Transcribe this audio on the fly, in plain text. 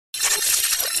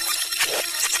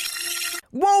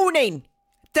Warning!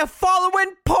 The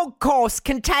following podcast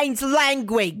contains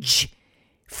language.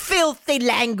 Filthy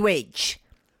language.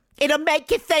 It'll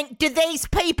make you think, do these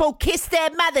people kiss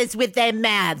their mothers with their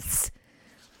mouths?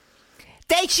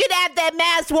 They should have their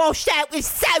mouths washed out with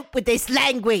soap with this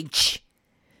language.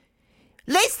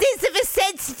 Listeners of a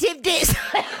sensitive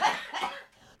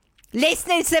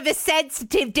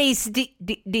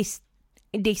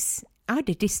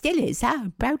the distillers.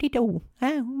 Oh, Brody Doll. Oh,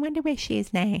 I wonder where she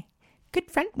is now. Good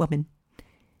front woman.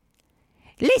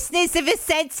 Listeners of a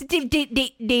sensitive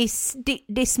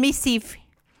dismissive.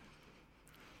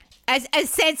 A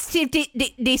sensitive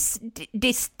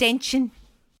distension.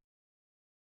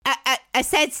 A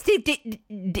sensitive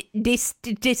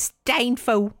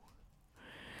disdainful.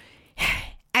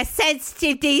 A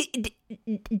sensitive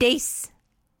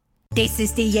This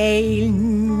is the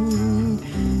end.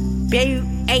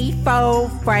 Beautiful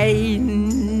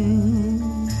friend.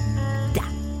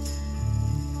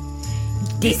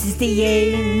 This is the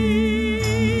end.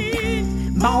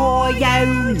 My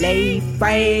only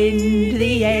friend.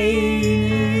 The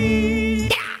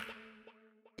end.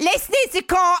 Listeners who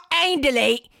can't handle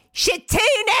it should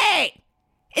tune in.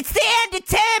 It's the end of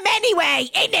term anyway,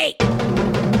 isn't it?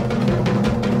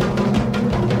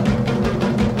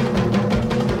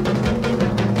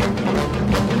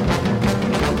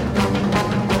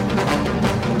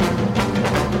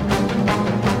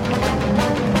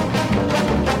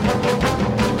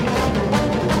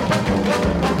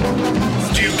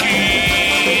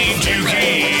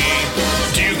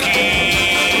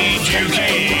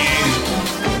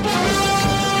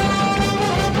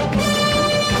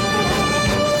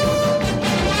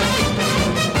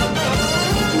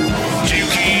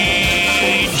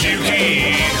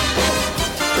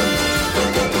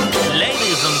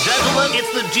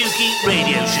 Dukey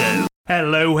Radio Show.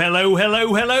 Hello.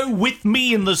 With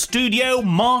me in the studio,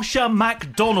 Marsha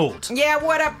MacDonald. Yeah,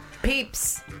 what up,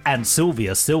 peeps? And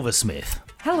Sylvia Silversmith.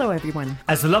 Hello, everyone.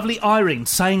 As the lovely Irene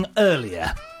sang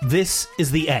earlier, this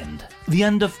is the end. The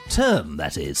end of term,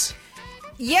 that is.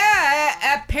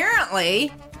 Yeah,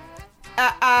 apparently.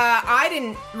 I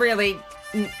didn't really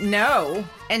know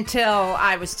until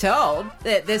I was told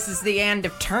that this is the end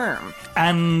of term.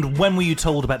 And when were you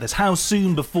told about this? How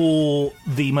soon before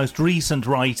the most recent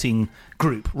writing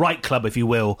group, Write Club if you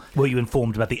will, were you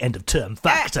informed about the end of term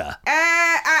factor?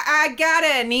 I got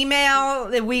an email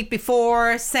the week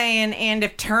before saying end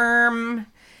of term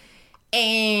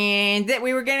and that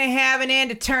we were going to have an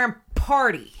end of term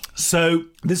party. So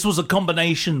this was a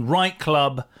combination Write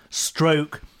Club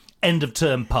stroke end of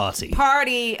term party.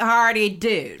 Party hardy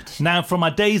dude. Now, from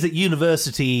my days at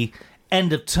university,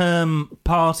 end of term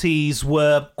parties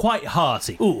were quite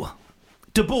hearty. Ooh,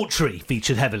 debauchery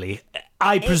featured heavily.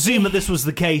 I presume that this was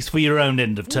the case for your own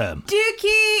end of term.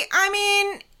 Dookie, I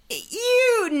mean,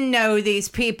 you know these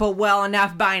people well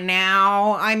enough by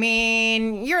now. I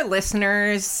mean, your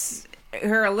listeners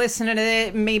who are listening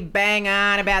to me bang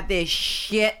on about this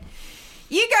shit,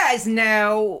 you guys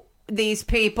know these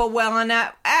people well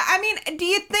enough. I mean, do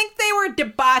you think they were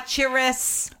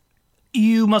debaucherous?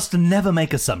 You must never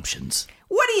make assumptions.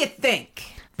 What do you think?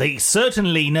 They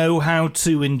certainly know how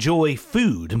to enjoy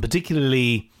food, and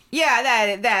particularly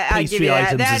that I'll give pastry you that.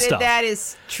 items and stuff. That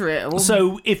is true.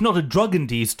 So, if not a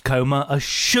drug-induced coma, a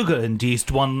sugar-induced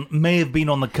one may have been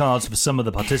on the cards for some of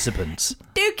the participants.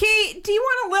 Dookie, do you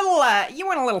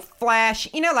want a little flash?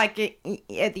 You know, like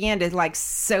at the end of like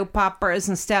soap operas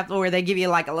and stuff, where they give you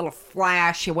like a little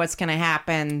flash of what's going to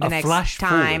happen the next flash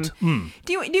time. Forward.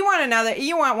 Do you want another?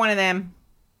 You want one of them?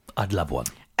 I'd love one.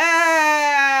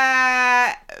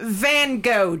 Van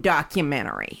Gogh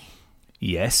documentary.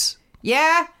 Yes.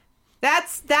 Yeah?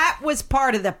 That was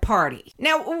part of the party.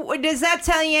 Now, does that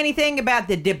tell you anything about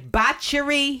the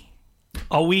debauchery?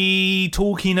 Are we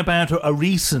talking about a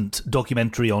recent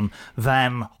documentary on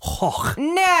Van Gogh?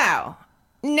 No.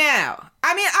 I mean,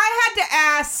 I had to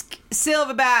ask Sylv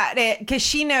about it because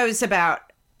she knows about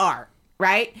art,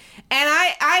 right? And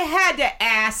I had to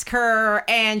ask her,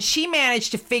 and she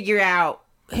managed to figure out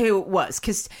who it was,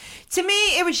 because to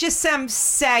me it was just some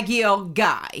saggy old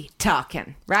guy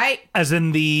talking, right? As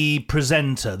in the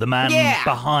presenter, the man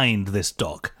behind this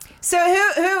doc. So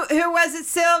who was it,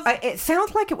 Sylv? It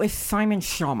sounds like it was Simon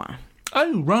Schama.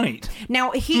 Oh, right.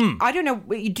 Now I don't know.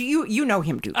 Do you know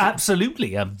him, Duke?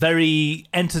 Absolutely, a very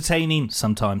entertaining,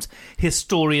 sometimes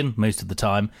historian, most of the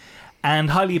time, and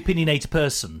highly opinionated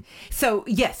person. So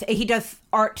yes, he does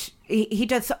art. He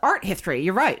does art history.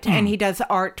 You're right, and he does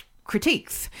art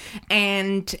critiques,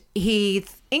 and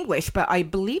he's English, but I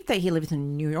believe that he lives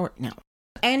in New York now.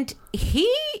 And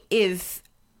he is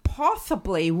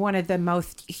possibly one of the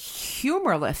most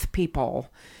humorless people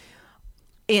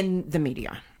in the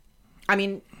media. I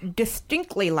mean,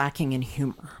 distinctly lacking in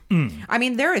humor. I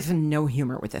mean, there is no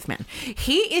humor with this man.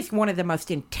 He is one of the most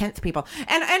intense people.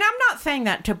 And I'm not saying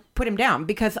that to put him down,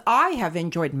 because I have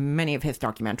enjoyed many of his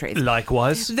documentaries.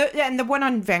 Likewise. The one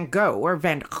on Van Gogh, or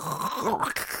Van Gogh,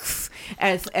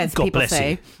 as God people bless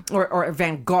say, or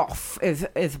Van Gogh,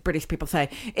 as British people say,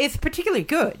 is particularly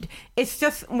good. It's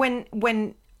just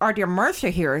when our dear Marcia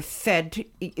here said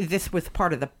this was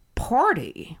part of the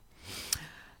party,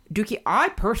 Dookie, I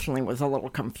personally was a little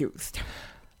confused.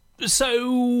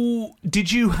 So, did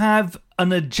you have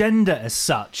an agenda as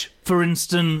such? For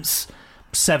instance,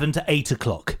 7 to 8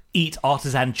 o'clock, eat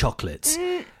artisan chocolates.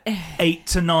 8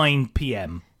 to 9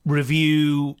 p.m,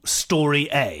 review story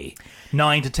A.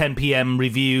 9 to 10 p.m,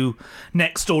 review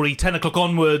next story. 10 o'clock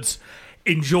onwards,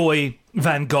 enjoy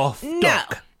Van Gogh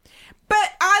doc. But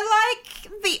I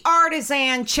like the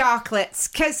artisan chocolates,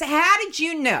 because how did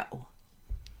you know?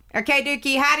 Okay,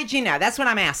 Dookie, how did you know? That's what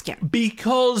I'm asking.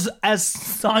 Because, as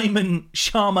Simon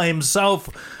Sharma himself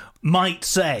might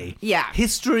say,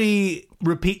 history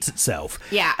repeats itself.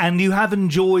 Yeah. And you have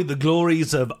enjoyed the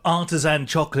glories of artisan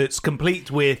chocolates,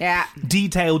 complete with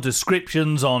detailed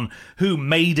descriptions on who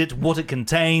made it, what it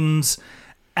contains.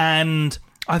 And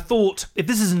I thought, if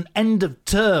this is an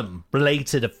end-of-term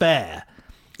related affair,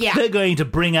 they're going to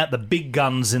bring out the big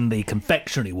guns in the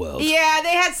confectionery world. Yeah,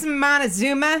 they had some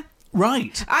Montezuma.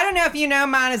 Right. I don't know if you know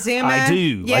Montezuma. I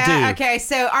do. Okay,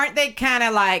 so aren't they kind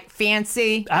of like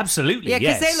fancy? Absolutely, Yeah,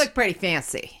 because yes. they look pretty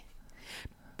fancy.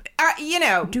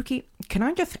 Dookie, can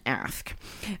I just ask?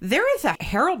 There is a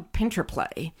Harold Pinter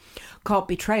play called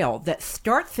Betrayal that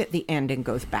starts at the end and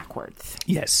goes backwards.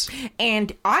 Yes.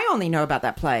 And I only know about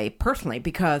that play personally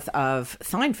because of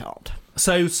Seinfeld.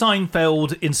 So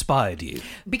Seinfeld inspired you?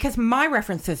 Because my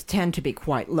references tend to be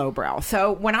quite lowbrow.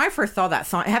 So when I first saw that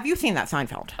song, have you seen that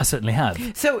Seinfeld? I certainly have.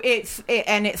 So it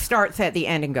starts at the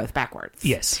end and goes backwards.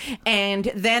 Yes. And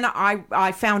then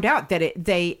I found out that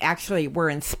they actually were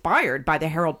inspired by the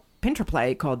Harold Pinter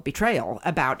play called Betrayal,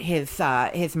 about his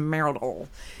marital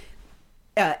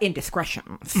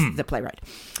indiscretions, the playwright.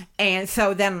 And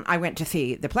so then I went to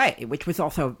see the play, which was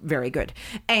also very good.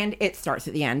 And it starts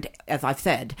at the end, as I've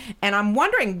said. And I'm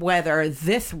wondering whether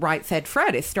this Right Said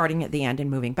Fred is starting at the end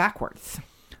and moving backwards.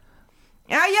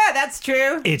 Oh, yeah, that's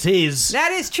true. It is.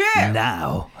 That is true.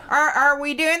 Now. Are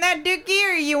we doing that, Dookie,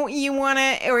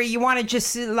 or you wanna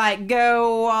just like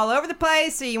go all over the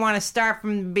place, or you wanna start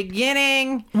from the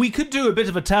beginning? We could do a bit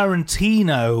of a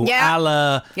Tarantino a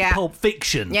la Pulp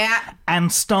Fiction. Yeah.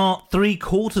 And start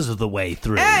 3/4 of the way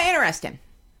through. Interesting.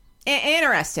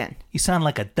 Interesting. You sound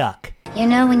like a duck. You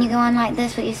know when you go on like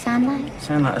this what you sound like? You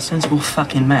sound like a sensible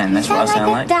fucking man, that's what I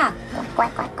sound like. Duck.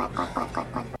 Quack, quack, quack, quack, quack,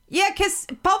 quack, quack. Yeah, because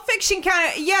Pulp Fiction kind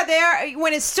of, they are,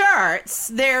 when it starts,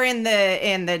 they're in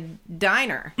the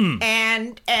diner.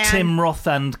 And Tim Roth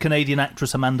and Canadian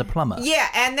actress Amanda Plummer. Yeah,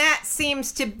 and that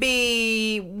seems to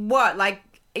be what, like,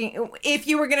 if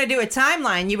you were going to do a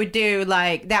timeline, you would do,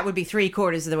 like, that would be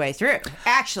 3/4 of the way through,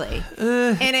 actually.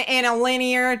 In a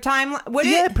linear timeline, would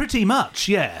it? Yeah, pretty much,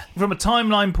 yeah. From a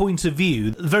timeline point of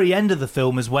view, the very end of the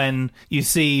film is when you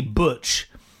see Butch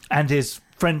and his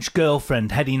French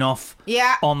girlfriend heading off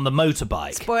on the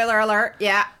motorbike. Spoiler alert,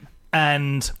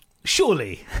 And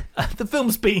surely, the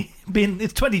film's been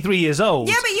it's 23 years old.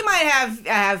 Yeah, but you might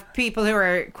have people who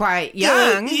are quite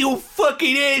young. You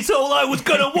fucking asshole, I was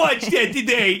gonna watch that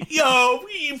today. Yo,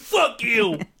 fuck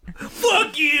you.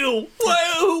 Fuck you.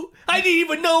 Whoa. I didn't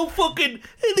even know fucking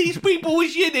these people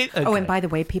was in it. Okay. Oh, and by the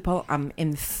way, people,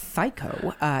 in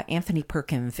Psycho, Anthony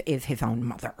Perkins is his own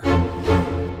mother.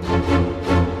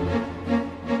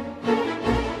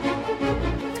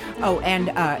 Oh, and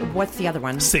what's the other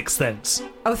one? Sixth Sense.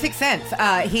 Oh, Sixth Sense.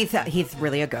 He's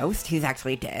really a ghost. He's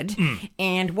actually dead.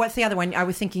 And what's the other one? I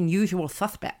was thinking Usual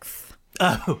Suspects.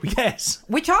 Oh, yes.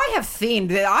 Which I have seen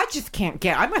that I just can't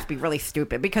get. I must be really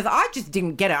stupid because I just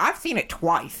didn't get it. I've seen it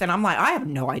twice, and I'm like, I have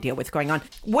no idea what's going on.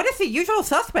 What is the Usual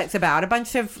Suspects about? A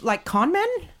bunch of, like, con men?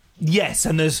 Yes,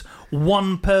 and there's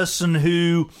one person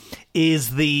who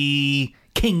is the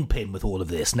kingpin with all of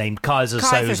this, named Kaiser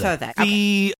Soze. Okay.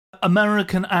 The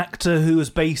American actor who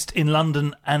is based in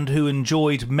London and who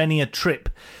enjoyed many a trip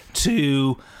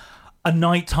to a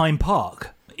nighttime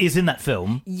park is in that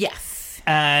film. Yes.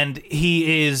 And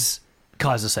he is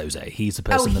Kaiser Soze. He's the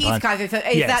person. Oh, he's Kaiser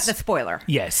Soze. Is that the spoiler?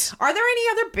 Yes. Are there any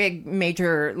other big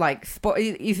major, like, so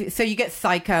you get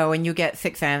Psycho and you get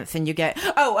Sixth Sense and you get,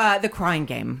 The Crying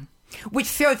Game, which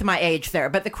shows my age there,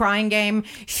 but The Crying Game,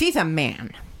 she's a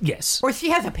man. Yes. Or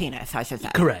she has a penis, I should say.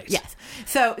 Correct. Yes.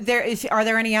 So are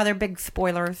there any other big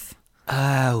spoilers?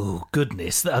 Oh,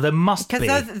 goodness. There must be.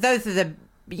 Because those are the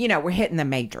we're hitting the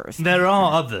majors. There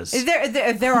are others.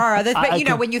 There are others, but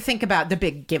I when you think about the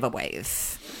big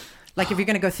giveaways, like if you're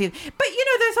going to go see it, but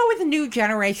there's always new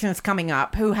generations coming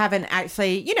up who haven't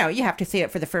actually, you have to see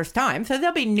it for the first time. So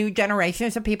there'll be new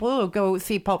generations of people who go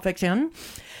see Pulp Fiction,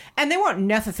 and they won't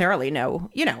necessarily know,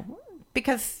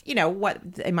 because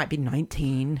they might be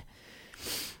 19.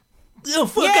 Oh,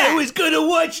 fuck, Yeah. I was going to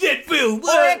watch that film.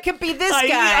 Or it could be this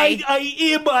guy. I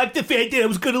earmarked the fact that I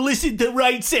was going to listen to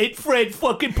Right Said Fred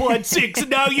fucking Part 6, and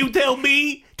now you tell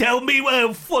me,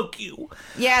 well, fuck you.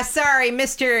 Yeah, sorry,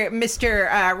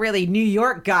 Mr. Really New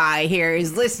York guy here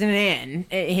is listening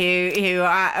in.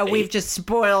 Who we've just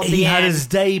spoiled the He had end. his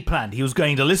day planned. He was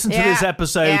going to listen to Yeah, this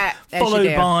episode, yeah, as you followed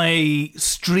do. by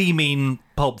streaming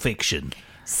Pulp Fiction.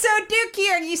 So, Dookie,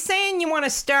 are you saying you want to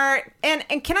start? And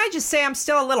can I just say I'm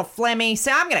still a little phlegmy,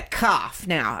 so I'm going to cough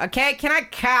now, okay? Can I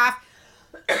cough?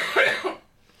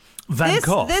 Van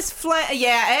Gogh.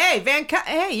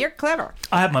 Hey, you're clever.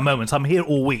 I have my moments. I'm here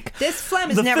all week. This phlegm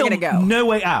is The never film going to go. No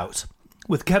Way Out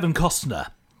with Kevin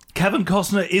Costner. Kevin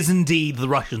Costner is indeed the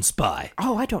Russian spy.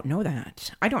 Oh, I don't know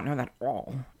that. I don't know that at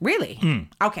all. Really?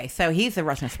 Okay, so he's the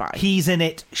Russian spy. He's in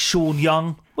it. Sean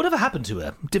Young. Whatever happened to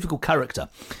her? Difficult character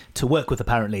to work with,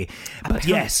 apparently. But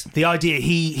yes, the idea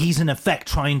he's in effect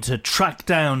trying to track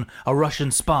down a Russian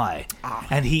spy,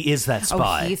 and he is that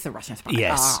spy. Oh, he's the Russian spy.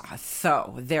 Yes.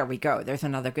 So there we go. There's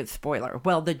another good spoiler.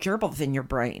 Well, the gerbils in your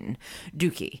brain,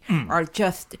 Dookie, are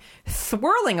just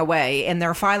swirling away in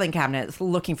their filing cabinets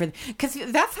looking for... Because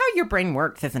that's how your brain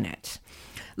works, isn't it?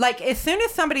 Like, as soon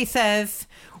as somebody says,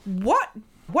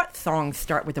 what songs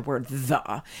start with the word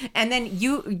the? And then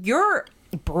your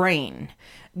brain,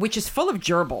 which is full of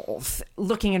gerbils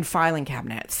looking in filing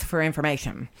cabinets for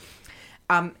information...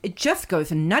 it just goes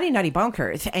nutty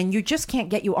bonkers, and you just can't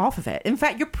get you off of it. In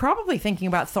fact, you're probably thinking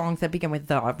about songs that begin with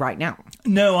the right now.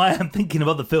 No, I am thinking of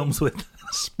other films with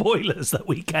spoilers that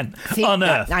we can See,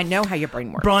 unearth. I know how your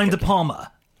brain works. Brian De Dookie.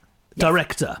 Palma,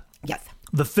 director. Yes.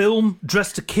 The film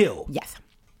Dressed to Kill Yes.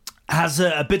 has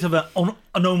a bit of an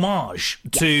homage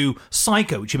to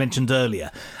Psycho, which you mentioned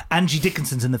earlier. Angie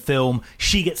Dickinson's in the film.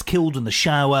 She gets killed in the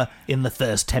shower in the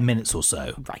first 10 minutes or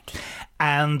so. Right.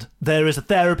 And there is a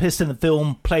therapist in the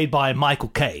film played by Michael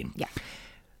Caine. Yeah.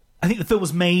 I think the film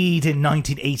was made in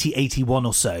 1980, 81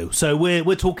 or so. So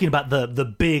we're talking about the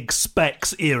big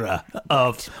specs era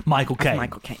of Michael Caine.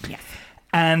 Michael Caine, yes.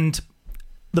 And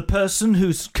the person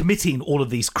who's committing all of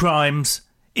these crimes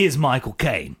is Michael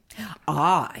Caine.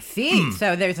 Ah, I see.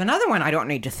 So there's another one I don't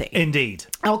need to see. Indeed.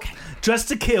 Okay. Dressed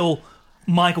to Kill,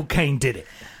 Michael Caine did it.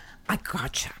 I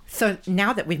gotcha. So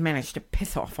now that we've managed to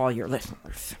piss off all your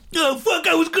listeners. Oh, fuck,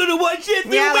 I was going to watch that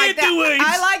film I like that. afterwards.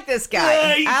 I like this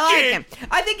guy. Yeah, I like shit. him.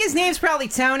 I think his name's probably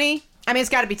Tony. I mean, it's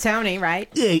got to be Tony, right?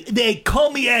 They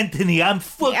call me Anthony. I'm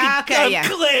fucking I'm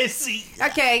classy.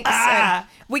 Okay, so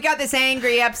we got this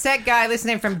angry, upset guy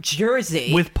listening from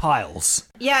Jersey. With piles.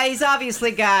 Yeah, he's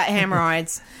obviously got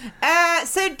hemorrhoids.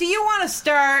 So do you want to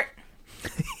start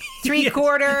three Yes.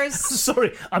 quarters?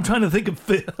 Sorry, I'm trying to think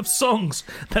of songs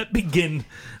that begin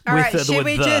All with right, the should word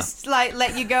we the. just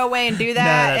let you go away and do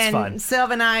that? that's and fine.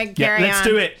 Sylv and I Yeah, carry let's on.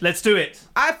 do it. Let's do it.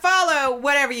 I follow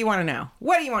whatever you want to know.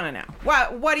 What do you want to know?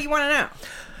 What do you want to know?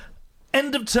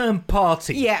 End of term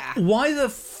party. Yeah. Why the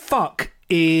fuck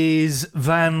is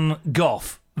Van Gogh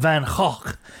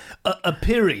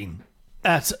appearing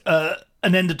at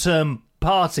an end of term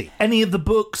party? Any of the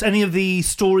books, any of the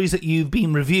stories that you've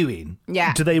been reviewing?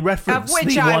 Yeah. Do they reference Of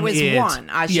which the I one was one,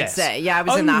 I should say. Yeah, I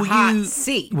was in the were hot you,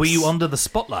 seat. Were you under the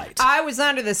spotlight? I was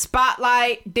under the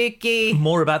spotlight, Dickie.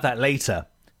 More about that later.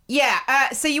 Yeah,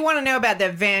 so you want to know about the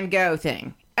Van Gogh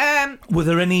thing? Were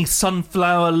there any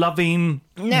sunflower-loving,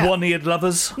 No. one-eared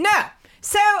lovers? No.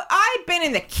 So I'd been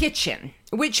in the kitchen,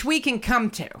 which we can come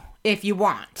to if you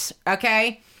want,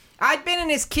 okay? I'd been in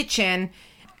his kitchen.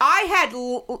 I had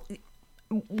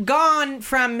gone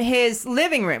from his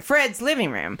living room, Fred's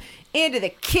living room, into the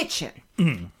kitchen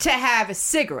to have a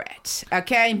cigarette,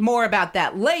 okay? More about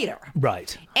that later.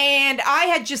 Right. And I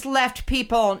had just left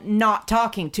people not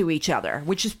talking to each other,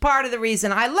 which is part of the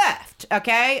reason I left,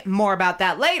 okay? More about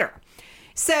that later.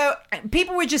 So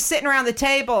people were just sitting around the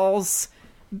tables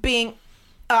being,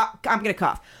 I'm going to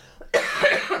cough,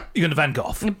 You're going to Van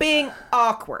Gogh. being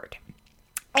awkward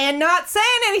and not saying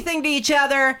anything to each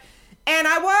other. And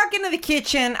I walk into the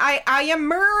kitchen. I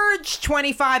emerge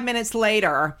 25 minutes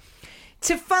later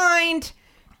to find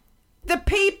the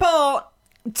people,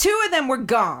 two of them were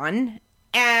gone.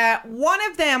 One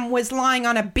of them was lying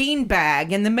on a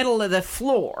beanbag in the middle of the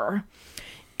floor.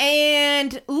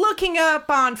 And looking up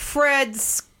on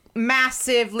Fred's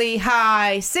massively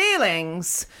high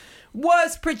ceilings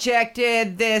was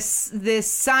projected this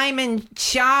Simon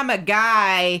Schama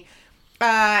guy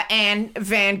and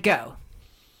Van Gogh,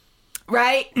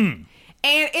 right? And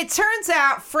it turns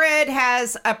out Fred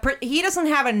he doesn't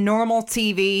have a normal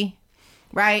TV,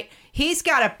 right? He's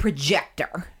got a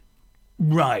projector.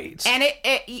 Right. And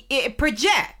it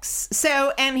projects.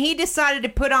 So, and he decided to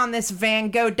put on this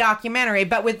Van Gogh documentary,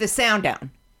 but with the sound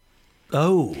down.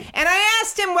 Oh. And I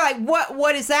asked him, like,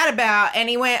 what is that about? And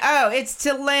he went, it's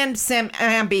to lend some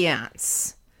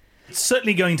ambience. It's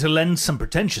certainly going to lend some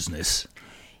pretentiousness.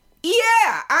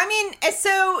 Yeah, I mean,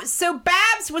 so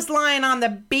Babs was lying on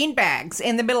the beanbags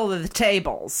in the middle of the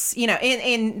tables,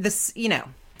 in this,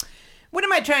 what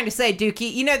am I trying to say,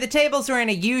 Dookie? The tables were in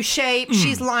a U shape.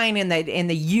 She's lying in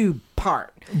the U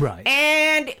part. Right.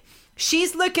 And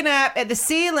she's looking up at the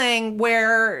ceiling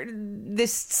where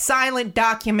this silent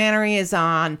documentary is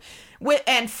on.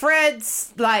 And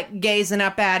Fred's like gazing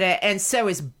up at it, and so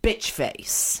is Bitch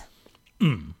Face.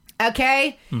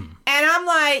 Okay? And I'm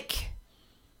like,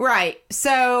 right,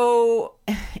 so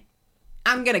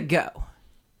I'm gonna go.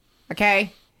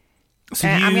 Okay? So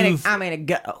I'm gonna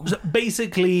go. So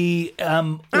basically,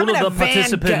 all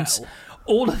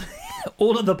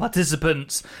of the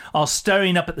participants are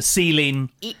staring up at the ceiling.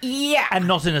 Yeah. And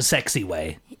not in a sexy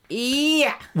way.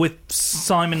 Yeah. With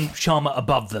Simon Schama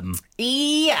above them.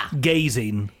 Yeah.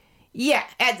 Gazing. Yeah.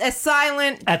 At a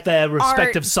silent at their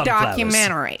respective art sunflowers.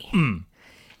 Documentary.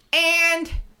 And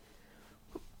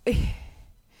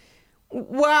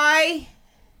why?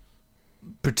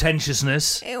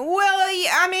 Pretentiousness. Well,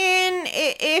 I mean,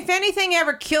 if anything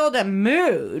ever killed a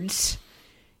mood,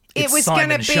 it was going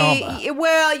to be Schama.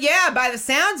 Well, yeah, by the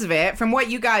sounds of it, from what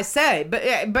you guys say.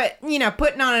 But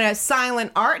putting on a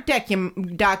silent art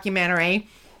documentary,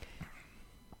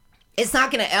 it's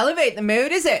not going to elevate the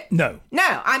mood, is it? No.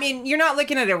 No, I mean, you're not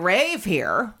looking at a rave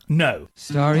here. No.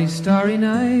 Starry, starry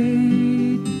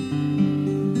night.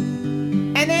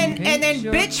 And then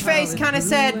Bitch Face kind of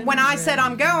said, when I said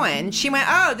I'm going, she went,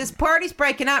 oh, this party's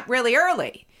breaking up really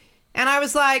early. And I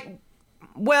was like,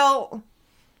 well...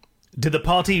 Did the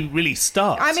party really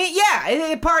start? I mean, yeah.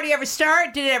 Did the party ever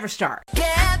start? Did it ever start?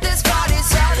 Get this party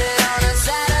started on a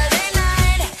Saturday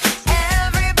night.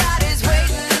 Everybody's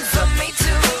waiting for me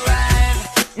to arrive.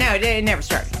 No, it never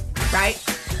started. Right?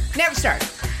 Never started.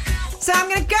 So I'm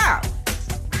going to go.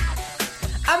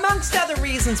 Amongst other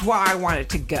reasons why I wanted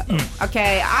to go.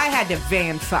 Okay? I had to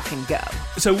van fucking go.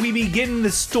 So we begin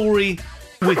the story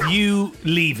with you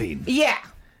leaving. Yeah.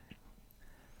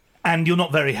 And you're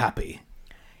not very happy.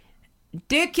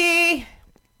 Dookie,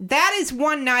 that is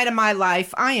one night of my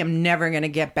life I am never going to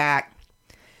get back.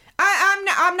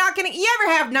 I'm not going to... You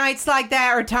ever have nights like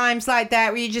that or times like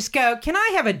that where you just go, can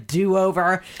I have a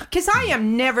do-over? Because I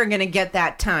am never going to get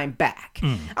that time back. I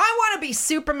want to be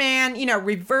Superman,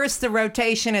 reverse the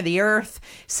rotation of the Earth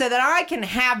so that I can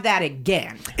have that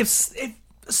again. If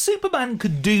Superman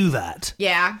could do that...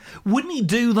 Yeah. Wouldn't he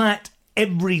do that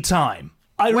every time?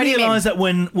 I What do you realise that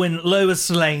when Lois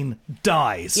Lane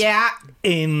dies Yeah.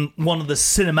 in one of the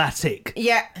cinematic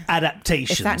Yeah.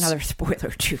 adaptations... Is that another spoiler,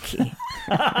 Dookie?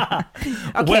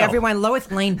 Okay, Well- everyone, Lois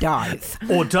Lane dies.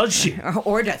 Or does she?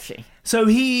 Or does she? So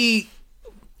he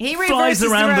He flies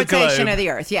reverses around the the rotation globe. of the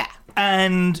Earth, yeah.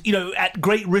 and, at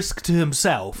great risk to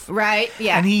himself. Right,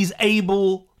 yeah. And he's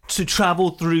able to travel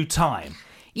through time.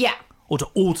 Yeah. Or to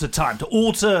alter time, to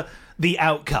alter the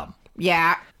outcome.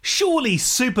 Yeah. Surely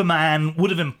Superman would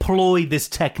have employed this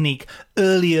technique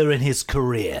earlier in his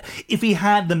career if he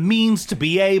had the means to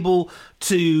be able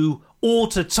to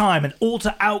alter time and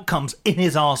alter outcomes in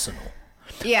his arsenal.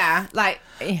 Yeah,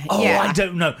 Oh, yeah. I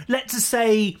don't know. Let's just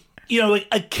say,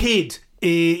 a kid,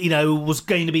 was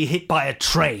going to be hit by a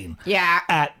train. Yeah.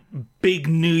 At big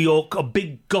New York or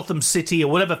big Gotham City or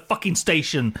whatever fucking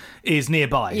station is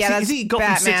nearby. Yeah, is that's he Gotham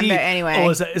Batman, City? but anyway.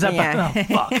 Or is that Yeah. Batman?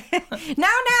 Oh, fuck. No,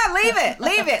 leave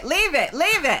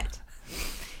it.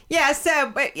 Yeah,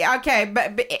 so, but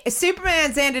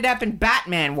Superman's ended up in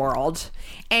Batman world,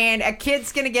 and a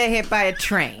kid's gonna get hit by a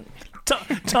train.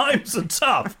 Times are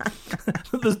tough.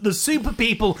 the super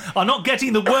people are not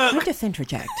getting the Let me work. just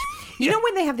interject. You know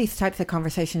when they have these types of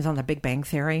conversations on the Big Bang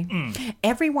Theory?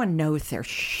 Everyone knows their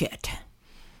shit.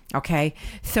 Okay?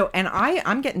 So, and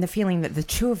I'm getting the feeling that the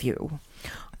two of you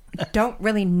don't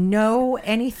really know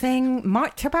anything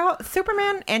much about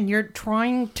Superman, and you're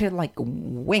trying to,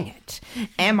 wing it.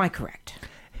 Am I correct?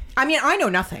 I mean, I know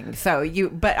nothing,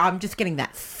 but I'm just getting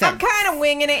that sense. I'm kind of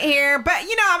winging it here, but,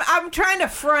 I'm trying to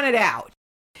front it out.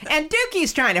 And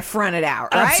Dookie's trying to front it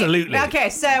out, right? Absolutely.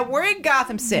 Okay, so we're in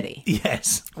Gotham City,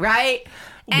 Yes. right?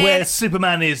 Where And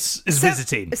Superman is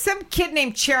visiting. Some kid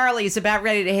named Charlie is about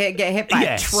ready to get hit by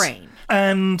Yes. a train.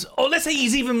 or let's say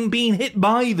he's even been hit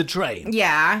by the train.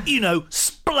 Yeah. You know,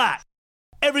 splat.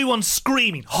 Everyone's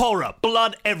screaming, horror,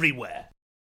 blood everywhere.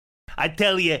 I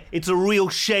tell you, it's a real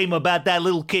shame about that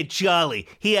little kid Charlie.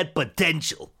 He had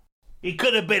potential. He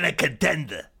could have been a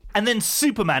contender. And then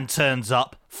Superman turns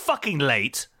up, fucking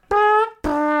late.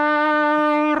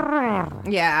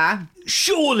 Yeah.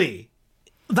 Surely,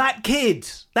 that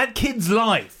kid's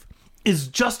life is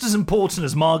just as important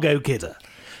as Margot Kidder.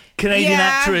 Canadian Yeah,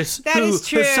 actress that who is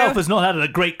true. herself has not had a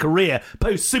great career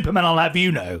post-Superman, I'll have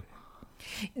you know.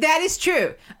 That is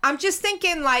true. I'm just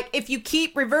thinking, like, if you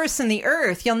keep reversing the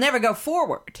Earth, you'll never go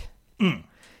forward.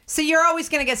 So you're always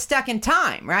going to get stuck in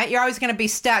time, right? You're always going to be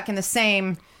stuck in the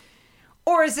same...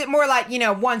 Or is it more like, you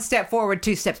know, 1 step forward,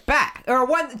 2 steps back? Or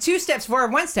 2 steps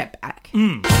forward, 1 step back?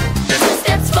 2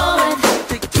 steps forward,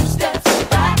 take 2 steps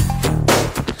back.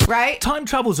 Right? Time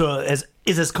travels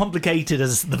is as complicated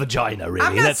as the vagina, really.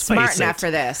 I'm not Let's smart face enough it. for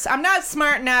this. I'm not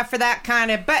smart enough for that kind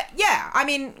of... But, yeah, I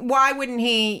mean, why wouldn't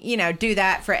he, you know, do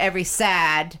that for every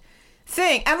sad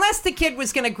thing? Unless the kid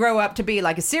was going to grow up to be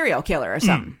like a serial killer or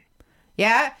something.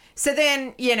 Yeah? So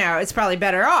then, you know, it's probably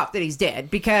better off that he's dead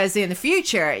because in the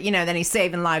future, you know, then he's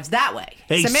saving lives that way.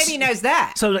 He's- So maybe he knows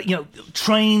that. So, you know,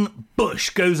 train Bush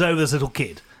goes over this little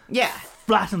kid, Yeah.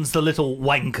 flattens the little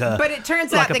wanker. But it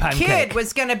turns like out a the pancake. kid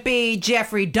was going to be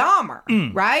Jeffrey Dahmer,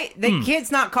 right? The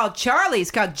kid's not called Charlie,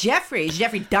 he's called Jeffrey. He's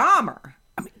Jeffrey Dahmer.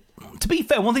 To be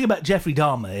fair, one thing about Jeffrey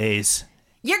Dahmer is...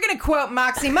 You're going to quote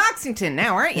Moxie Moxington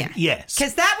now, aren't you? Yes.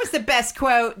 Because that was the best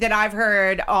quote that I've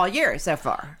heard all year so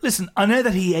far. Listen, I know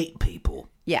that he ate people.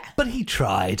 Yeah. But he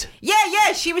tried.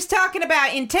 Yeah, she was talking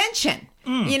about intention,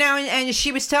 you know, and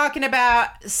she was talking about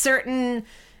certain,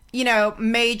 you know,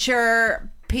 major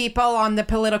people on the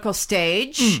political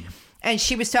stage, and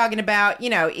she was talking about, you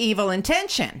know, evil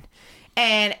intention.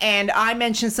 And I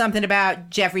mentioned something about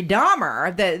Jeffrey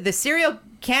Dahmer, the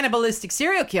cannibalistic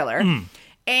serial killer,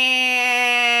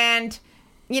 and...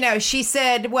 You know, she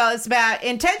said, well, it's about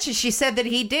intention. She said that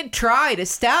he did try to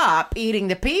stop eating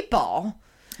the people.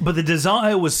 But the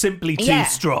desire was simply too Yeah.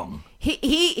 strong.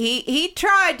 He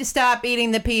tried to stop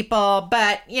eating the people,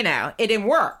 but, you know, it didn't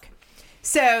work.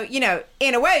 So, you know,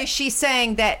 in a way, she's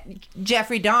saying that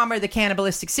Jeffrey Dahmer, the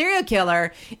cannibalistic serial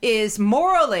killer, is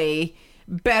morally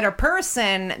better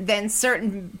person than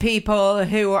certain people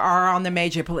who are on the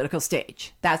major political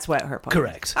stage. That's what her point is.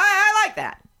 Correct. I like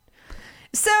that.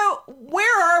 So,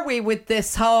 where are we with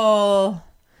this whole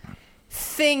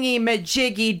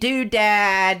thingy-majiggy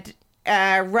doodad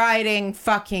writing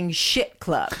fucking shit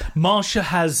club? Marsha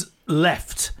has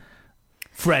left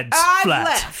Fred's I've flat.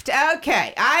 left.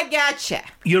 Okay, I gotcha.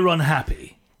 You're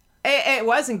unhappy. It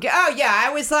wasn't good. Oh, yeah,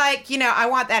 I was like, you know, I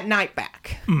want that night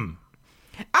back. I would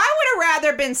have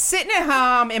rather been sitting at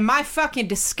home in my fucking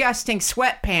disgusting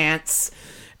sweatpants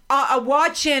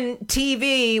watching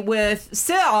TV with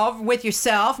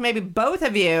yourself, maybe both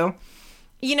of you,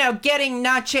 you know, getting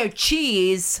nacho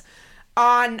cheese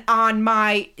on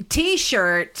my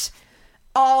t-shirt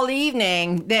all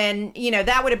evening, then, you know,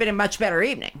 that would have been a much better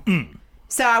evening.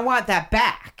 So I want that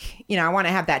back. You know, I want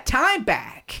to have that time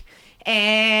back.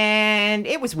 And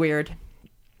it was weird.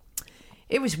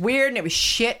 It was weird and it was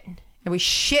shit. It was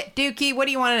shit, Dookie. What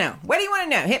do you want to know? What do you want to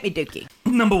know? Hit me, Dookie.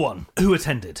 Number one, who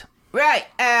attended? Right.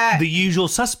 The usual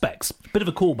suspects. Bit of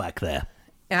a callback there.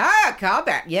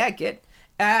 Callback. Yeah, good.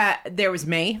 There was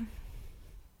me.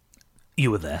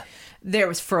 You were there. There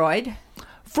was Freud.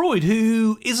 Freud,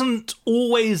 who isn't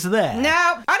always there. No,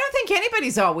 I don't think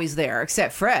anybody's always there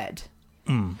except Fred.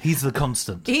 He's the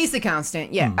constant. He's the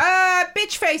constant, yeah.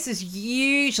 Bitchface is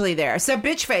usually there. So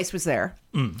Bitchface was there.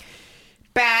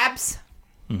 Babs.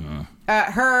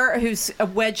 Her, who's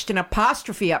wedged an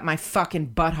apostrophe up my fucking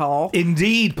butthole.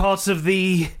 Indeed, parts of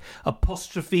the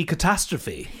apostrophe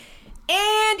catastrophe.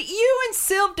 And you and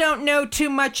Sylv don't know too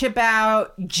much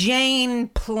about Jane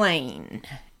Plain,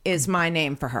 is my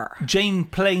name for her. Jane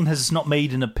Plain has not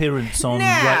made an appearance on No.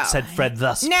 Right Said Fred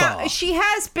thus No, far. she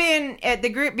has been at the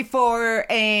group before,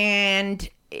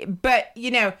 but,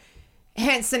 you know,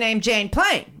 hence the name Jane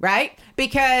Plain, right?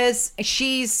 Because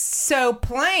she's so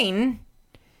plain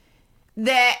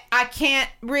that I can't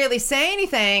really say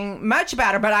anything much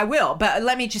about her, but I will. But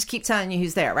let me just keep telling you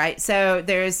who's there, right? So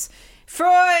there's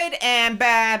Freud and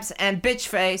Babs and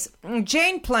Bitchface.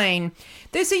 Jane Plain.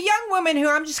 There's a young woman who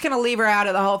I'm just going to leave her out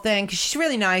of the whole thing because she's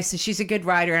really nice and she's a good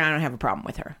writer and I don't have a problem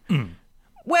with her.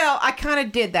 Well, I kind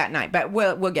of did that night, but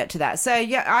we'll get to that. So,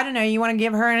 yeah, I don't know. You want to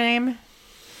give her a name?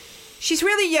 She's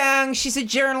really young. She's a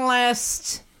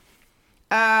journalist.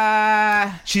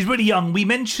 She's really young. We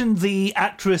mentioned the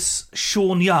actress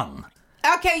Sean Young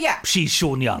Okay, yeah. She's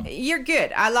Sean Young. You're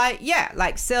good. I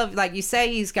like Sylvie, like you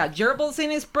say, he's got gerbils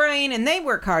in his brain, and they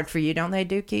work hard for you, don't they,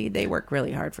 Dookie? They work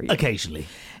really hard for you. Occasionally.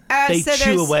 They so chew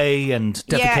there's- away and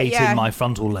defecate yeah. in my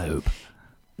frontal lobe.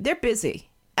 They're busy.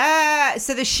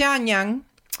 So there's Sean Young.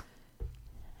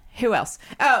 Who else?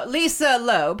 Oh, Lisa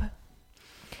Loeb.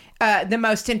 The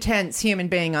most intense human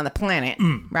being on the planet,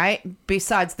 right?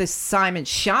 Besides this Simon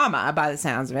Sharma, by the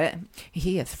sounds of it.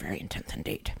 He is very intense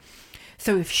indeed.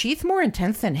 So if she's more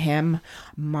intense than him,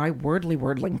 my wordly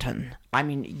wordlington, I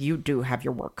mean, you do have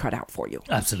your work cut out for you.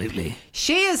 Absolutely.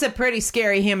 She is a pretty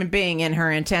scary human being in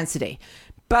her intensity.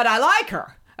 But I like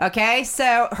her, okay?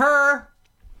 So her,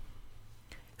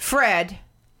 Fred,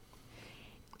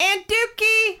 and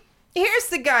Dookie, here's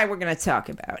the guy we're going to talk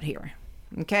about here,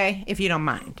 okay? If you don't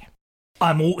mind.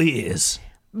 I'm all ears.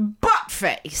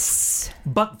 Buttface.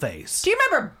 Buttface. Do you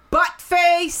remember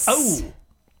Buttface? Oh,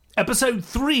 episode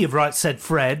 3 of Right Said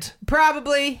Fred.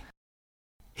 Probably.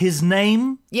 His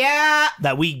name Yeah.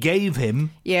 that we gave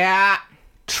him, Yeah.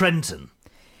 Trenton.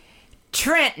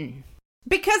 Trenton.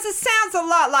 Because it sounds a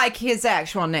lot like his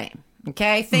actual name.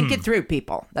 Okay? Think it through,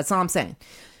 people. That's all I'm saying.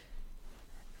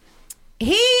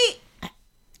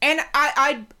 And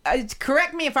I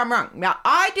correct me if I'm wrong. Now,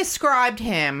 I described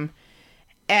him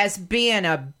as being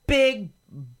a big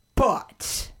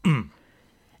butt.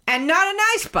 And not a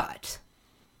nice butt.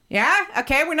 Yeah?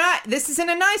 Okay, this isn't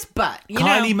a nice butt.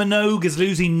 Kylie Minogue is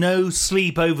losing no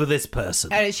sleep over this person.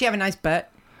 Does she have a nice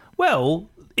butt? Well,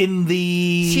 in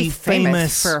the She's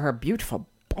famous for her beautiful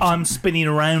bottom. I'm Spinning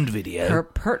Around video,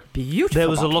 Her beautiful there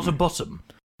was bottom. a lot of bottom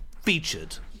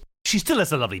featured. She still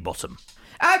has a lovely bottom.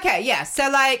 Okay, yeah. So,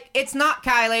 like, it's not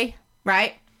Kylie,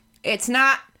 right? It's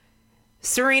not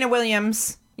Serena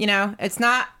Williams. It's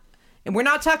not... We're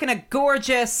not talking a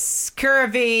gorgeous,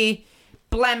 curvy,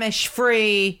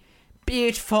 blemish-free,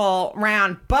 beautiful,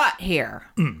 round butt here.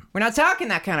 We're not talking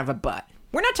that kind of a butt.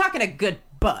 We're not talking a good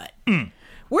butt.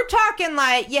 We're talking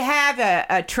like you have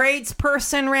a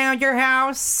tradesperson around your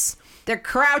house. They're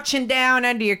crouching down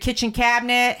under your kitchen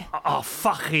cabinet. Oh,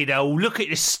 fucking hell. Look at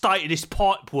the state of this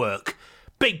pipe work.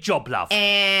 Big job, love.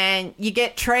 And you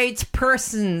get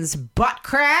tradesperson's butt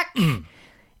crack.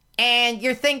 And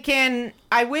you're thinking,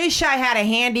 I wish I had a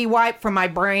handy wipe for my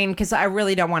brain because I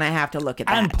really don't want to have to look at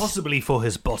that. And possibly for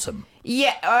his bottom.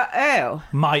 Yeah,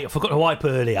 Mate, I forgot to wipe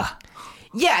earlier.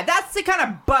 Yeah, that's the kind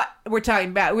of butt we're talking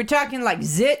about. We're talking like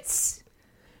zits.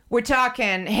 We're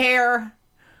talking hair.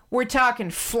 We're talking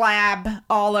flab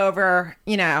all over,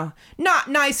 not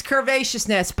nice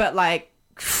curvaceousness, but like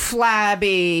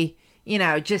flabby,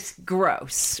 just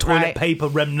gross. Toilet right? paper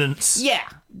remnants. Yeah,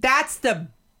 that's the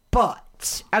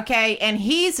butt. Okay, and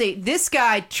this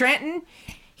guy, Trenton,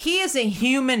 he is a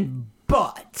human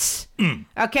butt.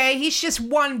 Okay, he's just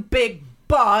one big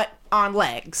butt on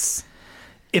legs.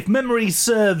 If memory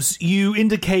serves, you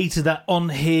indicated that on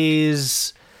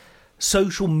his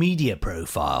social media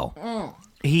profile,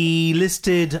 he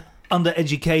listed under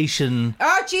education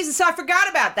Oh, Jesus, I forgot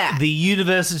about that. the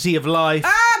University of Life,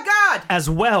 Oh, God. as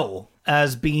well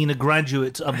as being a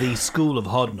graduate of the School of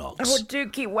Hard Knocks. Oh,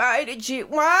 Dookie, why?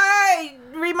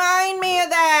 Remind me of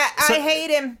that. I hate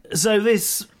him. So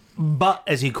this butt,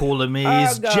 as you call him,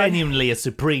 is God. genuinely a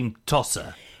supreme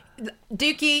tosser.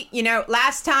 Dookie,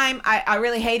 last time I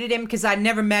really hated him because I'd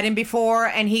never met him before,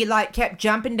 and he kept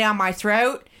jumping down my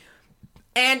throat.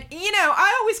 And,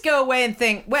 I always go away and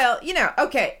think, well,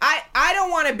 okay, I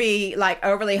don't want to be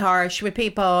overly harsh with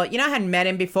people. I hadn't met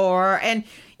him before, and,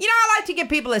 I like to give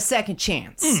people a second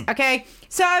chance. Okay.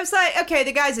 So I was like, okay,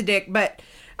 the guy's a dick, but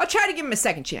I'll try to give him a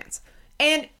second chance.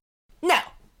 And no,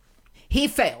 he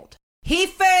failed.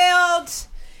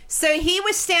 So he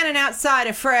was standing outside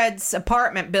of Fred's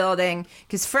apartment building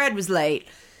because Fred was late.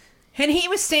 And he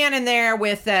was standing there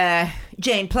with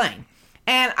Jane Plain.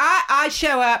 And I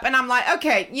show up and I'm like,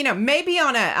 okay, maybe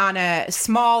on a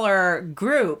smaller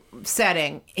group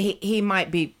setting, he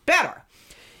might be better.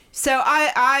 So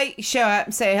I show up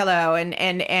and say hello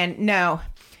and no,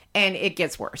 and it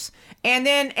gets worse. And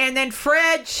then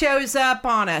Fred shows up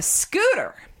on a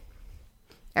scooter.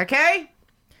 Okay?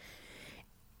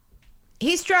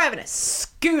 He's driving a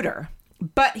scooter,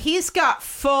 but he's got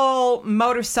full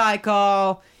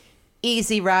motorcycle,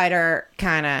 Easy Rider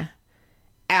kind of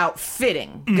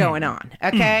outfitting going on,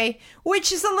 okay?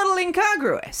 Which is a little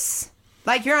incongruous.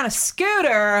 Like you're on a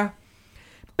scooter,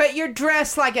 but you're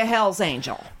dressed like a Hell's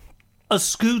Angel. A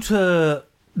scooter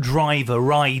driver,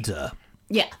 rider,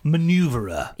 Yeah.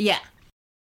 maneuverer Yeah.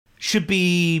 should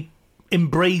be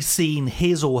embracing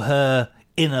his or her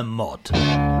inner mod.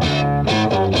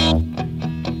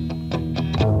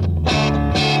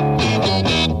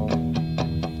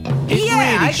 It Yeah,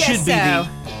 I really get should be so.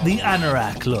 the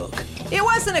anorak look. It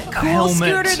wasn't a cool helmet.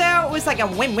 scooter, though. It was like a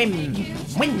wim.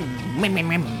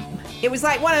 It was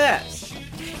like one of those.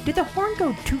 Did the horn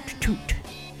go toot toot?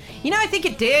 You know, I think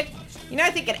it did. You know,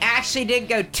 I think it actually did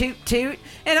go toot toot.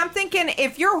 And I'm thinking,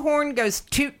 if your horn goes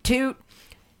toot toot,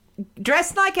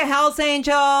 dressed like a Hell's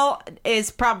Angel is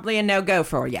probably a no-go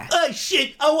for you. Oh,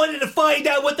 shit. I wanted to find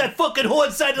out what that fucking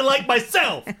horn sounded like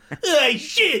myself. Oh,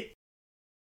 shit.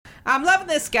 I'm loving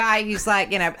this guy. He's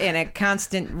like in a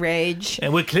constant rage.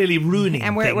 And we're clearly ruining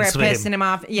And we're things for pissing him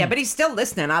off. Yeah, but he's still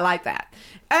listening. I like that.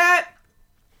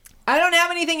 I don't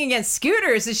have anything against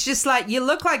scooters. It's just like you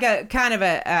look like a kind of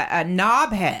a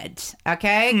knobhead,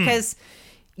 okay? Because,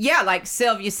 yeah, like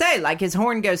Sylvia say, like his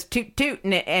horn goes toot toot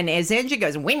and his engine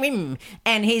goes wing wing.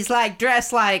 And he's like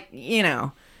dressed like, you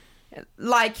know,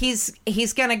 like he's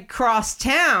going to cross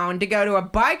town to go to a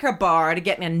biker bar to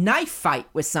get in a knife fight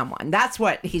with someone. That's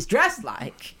what he's dressed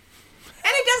like.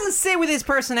 And it doesn't sit with his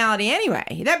personality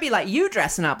anyway. That'd be like you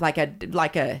dressing up like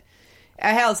a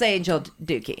Hell's Angel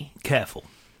Dookie. Careful.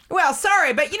 Well,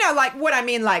 sorry, but you know, like what I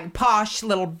mean, like posh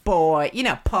little boy, you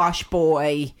know, posh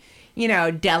boy, you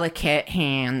know, delicate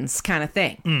hands kind of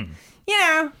thing. You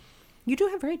know, you do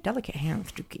have very delicate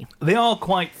hands, Dookie. They are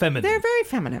quite feminine. They're very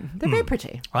feminine. They're very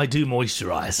pretty. I do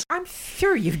moisturize. I'm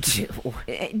sure you do.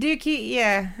 Dookie,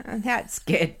 yeah, that's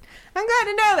good. I'm glad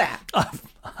to know that.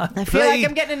 I feel like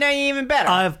I'm getting to know you even better.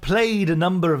 I've played a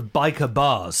number of biker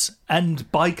bars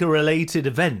and biker-related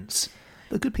events.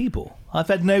 They're good people. I've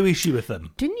had no issue with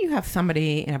them. Didn't you have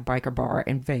somebody in a biker bar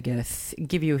in Vegas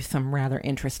give you some rather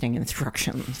interesting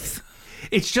instructions?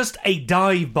 It's just a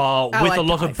dive bar with a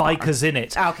lot of bikers in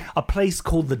it. Okay. A place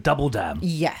called the Double Dam.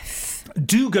 Yes.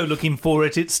 Do go looking for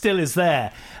it. It still is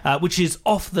there, which is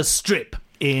off the strip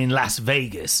in Las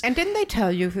Vegas. And didn't they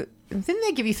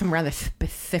give you some rather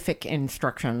specific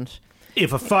instructions?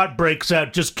 If a fight breaks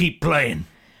out, just keep playing.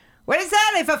 What is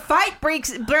that? If a fight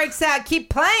breaks out, keep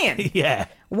playing. Yeah.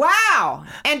 Wow.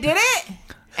 And did it?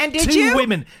 And did Two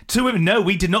women. No,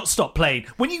 we did not stop playing.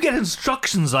 When you get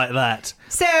instructions like that,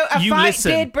 So a you fight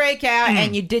listen. did break out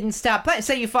and you didn't stop playing.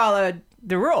 So you followed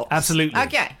the rules. Absolutely.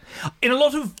 Okay. In a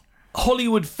lot of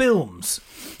Hollywood films,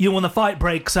 you know, when the fight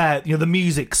breaks out, you know, the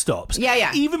music stops.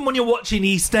 Yeah. Even when you're watching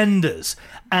EastEnders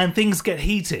and things get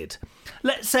heated,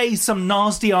 let's say some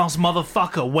nasty-ass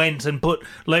motherfucker went and put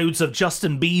loads of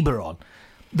Justin Bieber on.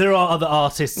 There are other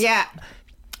artists. Yeah.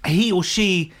 He or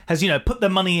she has, you know, put their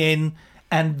money in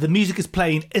and the music is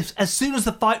playing. As soon as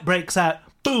the fight breaks out,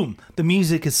 boom, the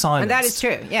music is silenced. And that is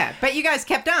true. Yeah. But you guys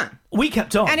kept on. We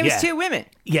kept on, And it was yeah. two women.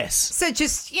 Yes. So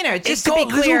just, you know, just It to got be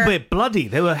a clear. little bit bloody.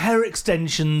 There were hair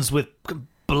extensions with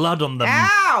blood on them.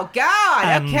 Oh, God.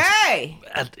 And- Okay.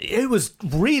 And it was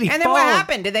really And then far. what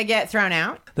happened? Did they get thrown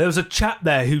out? There was a chap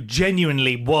there who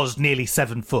genuinely was nearly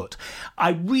 7 foot.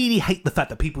 I really hate the fact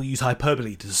that people use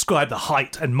hyperbole to describe the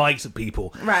height and might of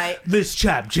people. Right. This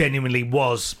chap genuinely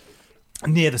was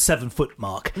near the 7 foot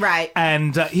mark. Right.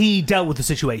 And he dealt with the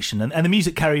situation and the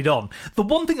music carried on. The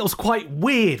one thing that was quite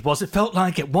weird was it felt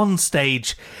like at one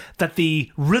stage that the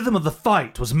rhythm of the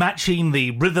fight was matching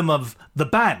the rhythm of the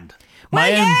band.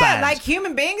 My own band. Like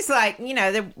human beings, like, you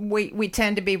know, we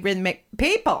tend to be rhythmic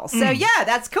people. So yeah,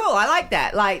 that's cool. I like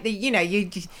that. Like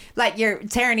you're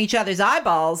tearing each other's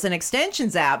eyeballs and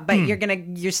extensions out, but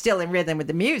you're still in rhythm with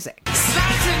the music.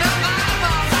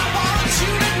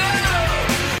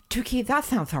 Dookie, that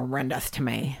sounds horrendous to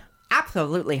me.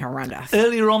 Absolutely horrendous.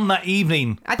 Earlier on that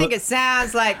evening. I think it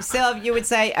sounds like, Sylv, you would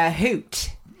say a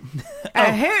hoot.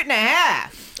 A hoot and a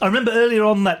half. I remember earlier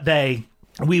on that day,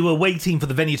 we were waiting for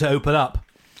the venue to open up,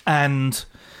 and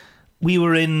we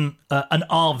were in an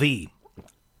RV,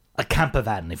 a camper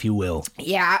van, if you will.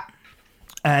 Yeah.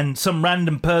 And some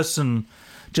random person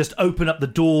just opened up the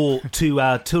door to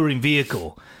our touring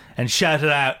vehicle and shouted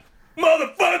out,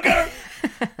 "Motherfucker!"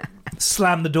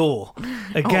 Slammed the door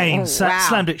again, wow.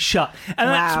 slammed it shut. And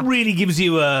that really gives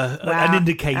you an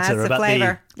indicator That's the about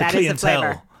flavor. the That is the clientele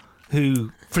flavor.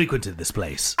 who frequented this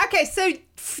place. Okay, so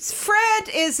Fred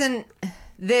isn't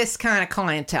this kind of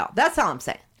clientele. That's all I'm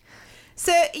saying.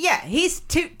 So, yeah, he's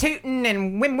tooting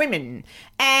and women.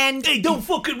 And Hey, don't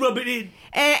fucking rub it in.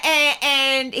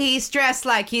 and he's dressed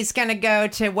like he's going to go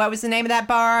to, what was the name of that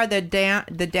bar? The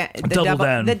Double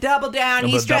Down. The Double Down.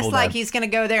 He's dressed Double like Down. he's going to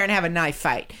go there and have a knife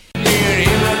fight.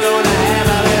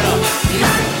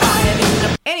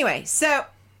 Anyway, so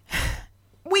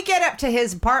we get up to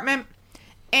his apartment.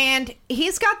 And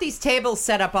he's got these tables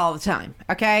set up all the time,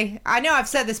 okay? I know I've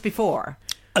said this before.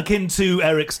 Akin to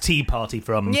Eric's tea party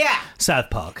from South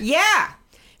Park. Yeah.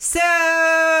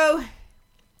 So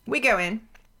we go in,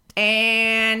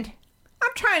 and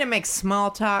I'm trying to make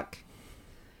small talk.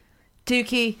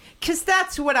 Dookie? Because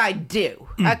that's what I do,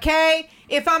 okay?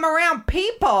 If I'm around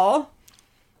people,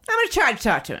 I'm going to try to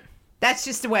talk to them. That's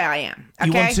just the way I am, okay?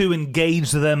 You want to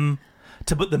engage them,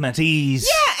 to put them at ease.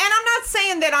 Yeah, and I'm not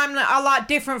saying that I'm a lot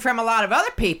different from a lot of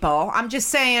other people. I'm just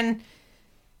saying...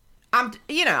 I'm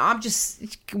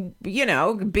just,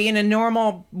 being a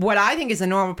normal, what I think is a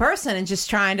normal person and just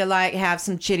trying to, like, have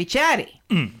some chitty chatty.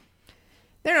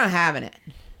 They're not having it.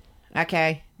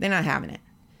 Okay? They're not having it.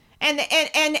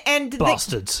 And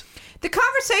Bastards. the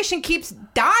conversation keeps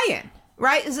dying,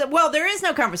 right? Well, there is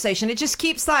no conversation. It just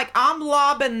keeps, like, I'm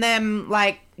lobbing them,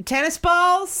 like, tennis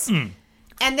balls. And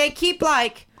they keep,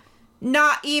 like,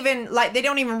 not even, like, they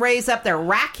don't even raise up their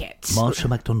racket. Marsha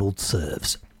McDonald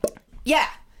serves. Yeah.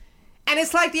 And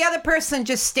it's like the other person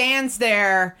just stands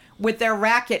there with their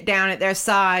racket down at their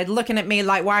side, looking at me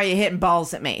like, why are you hitting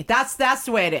balls at me? That's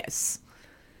the way it is.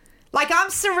 Like, I'm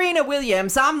Serena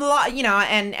Williams. And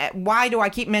why do I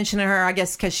keep mentioning her? I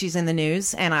guess because she's in the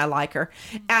news and I like her.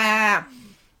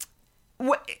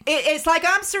 It's like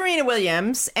I'm Serena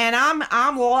Williams and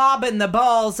I'm lobbing the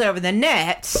balls over the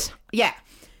net. Yeah,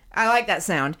 I like that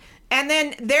sound. And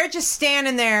then they're just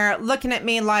standing there looking at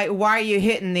me like, why are you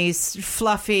hitting these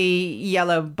fluffy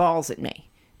yellow balls at me?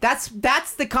 That's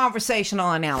the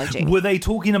conversational analogy. Were they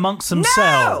talking amongst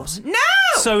themselves? No!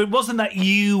 So it wasn't that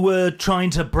you were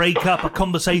trying to break up a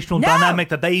conversational dynamic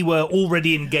that they were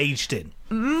already engaged in?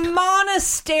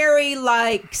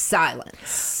 Monastery-like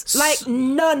silence. Like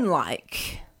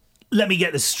nun-like. Let me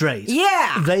get this straight.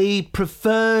 Yeah. They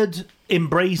preferred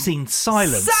embracing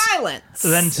silence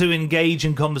than to engage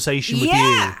in conversation with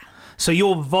you. So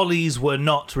your volleys were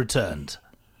not returned.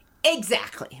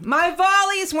 Exactly. My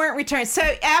volleys weren't returned. So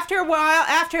after a while,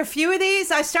 after a few of these,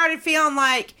 I started feeling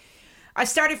loud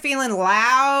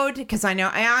because I know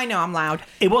I'm loud.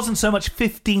 It wasn't so much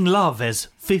 15 love as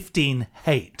 15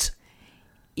 hate.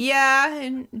 Yeah,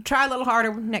 and try a little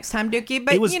harder next time, Dookie.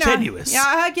 But it was tenuous. Yeah,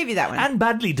 I'll give you that one. And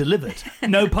badly delivered.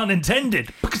 No pun intended.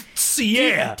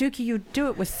 Yeah. Dookie, you do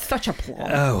it with such aplomb.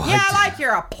 Oh, yeah, I like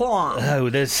your aplomb. Oh,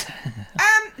 there's...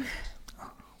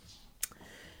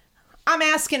 I'm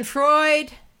asking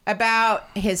Freud about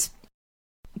his...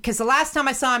 Because the last time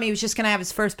I saw him, he was just going to have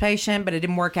his first patient, but it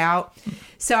didn't work out.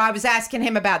 So I was asking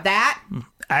him about that.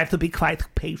 I have to be quite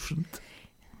patient.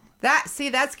 That's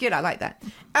good. I like that.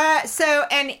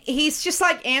 And he's just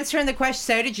like answering the question.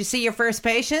 So did you see your first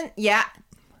patient? Yeah.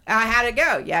 How'd it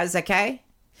go? Yeah, it's okay.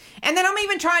 And then I'm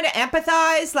even trying to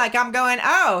empathize. Like I'm going,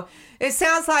 oh, it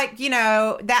sounds like,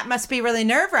 that must be really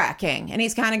nerve wracking. And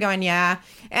he's kind of going, yeah.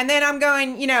 And then I'm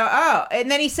going, oh, and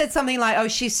then he said something like, oh,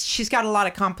 she's got a lot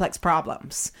of complex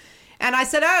problems. And I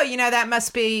said, oh, that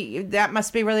must be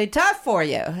really tough for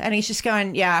you. And he's just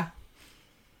going, yeah.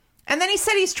 And then he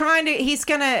said he's going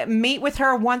to meet with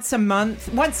her once a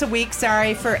week,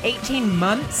 for 18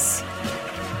 months.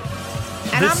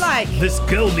 And I'm like... This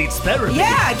girl needs therapy.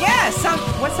 Yeah, I guess.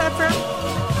 What's that from?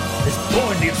 This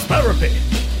boy needs therapy.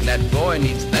 That boy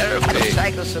needs therapy.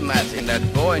 Psychosomatic.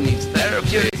 That boy needs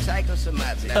therapy.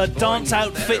 Psychosomatic. A dance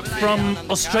outfit from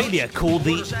Australia called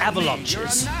the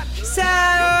Avalanches. So...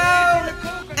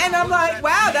 And I'm like,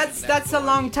 wow, that's a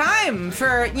long time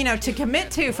for, to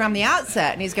commit to from the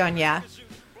outset. And he's going, yeah.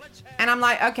 And I'm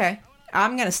like, okay,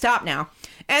 I'm going to stop now.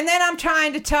 And then I'm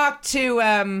trying to talk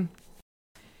to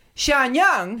Sean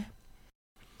Young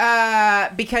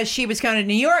because she was going to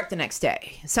New York the next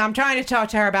day. So I'm trying to talk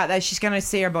to her about that. She's going to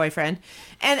see her boyfriend.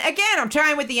 And again, I'm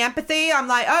trying with the empathy. I'm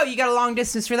like, oh, you got a long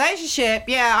distance relationship.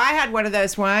 Yeah, I had one of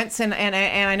those once. And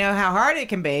I know how hard it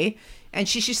can be. And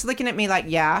she's just looking at me like,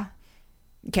 yeah.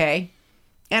 Okay.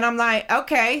 And I'm like,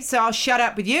 okay, so I'll shut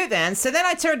up with you then. So then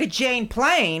I turned to Jane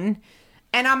Plain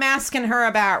and I'm asking her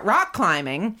about rock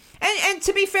climbing. And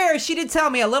to be fair, she did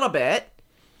tell me a little bit,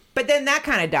 but then that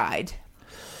kind of died.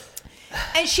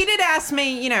 And she did ask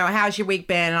me, how's your week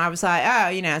been? And I was like, oh,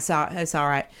 it's all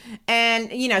right.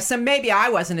 And, so maybe I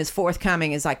wasn't as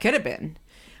forthcoming as I could have been.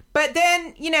 But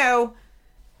then,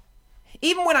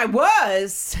 even when I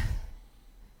was,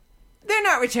 they're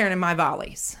not returning my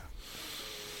volleys.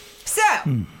 So,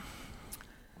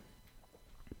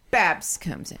 Babs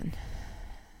comes in,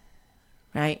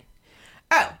 right?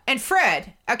 Oh, and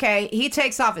Fred, okay, he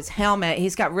takes off his helmet.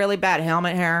 He's got really bad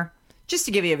helmet hair, just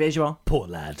to give you a visual. Poor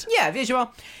lad. Yeah,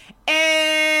 visual.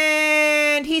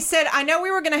 And he said, I know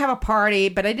we were going to have a party,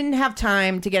 but I didn't have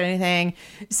time to get anything.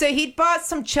 So he bought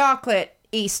some chocolate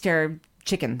Easter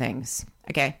chicken things,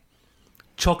 okay?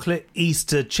 Chocolate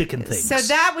Easter chicken things. So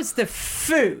that was the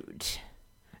food.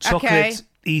 Chocolate okay?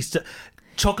 Easter,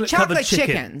 chocolate covered chicken.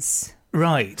 Chickens.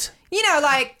 Right.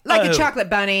 Like a chocolate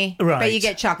bunny, right. but you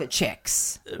get chocolate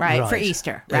chicks, right? For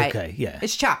Easter, right? Okay, yeah.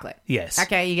 It's chocolate. Yes.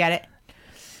 Okay, you get it?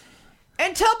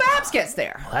 Until Babs gets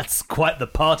there. That's quite the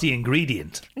party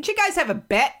ingredient. Don't you guys have a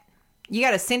bet? You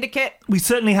got a syndicate? We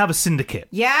certainly have a syndicate.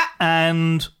 Yeah.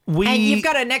 And you've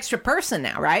got an extra person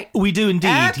now, right? We do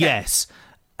indeed, Okay. yes.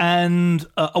 And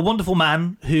a wonderful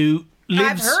man who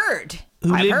lives... I've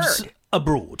lives heard.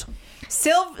 abroad.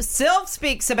 Sylv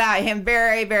speaks about him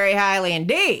very, very highly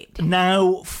indeed.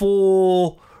 Now,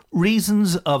 for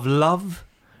reasons of love,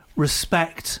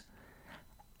 respect,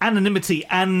 anonymity,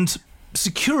 and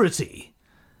security,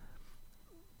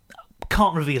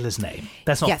 can't reveal his name.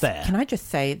 That's not fair. Can I just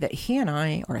say that he and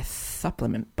I are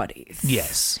supplement buddies?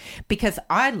 Yes. Because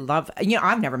I love,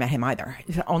 I've never met him either,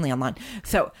 only online.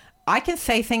 So I can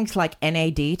say things like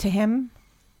NAD to him,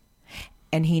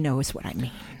 and he knows what I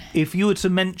mean. If you were to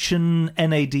mention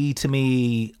NAD to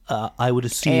me, I would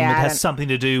assume Yeah, it I has don't- something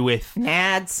to do with...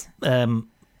 Nads.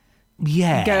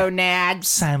 Yeah. Go Nads.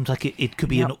 Sounds like it could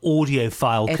be No. an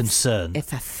audiophile concern.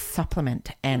 It's a supplement,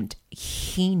 and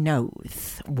he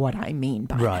knows what I mean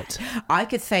by Right. that. I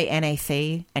could say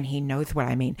NAC, and he knows what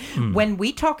I mean. Hmm. When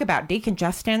we talk about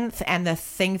decongestants and the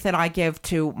things that I give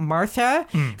to Martha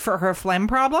for her phlegm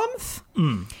problems,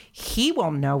 he will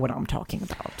know what I'm talking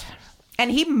about. And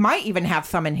he might even have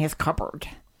some in his cupboard.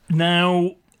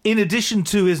 Now, in addition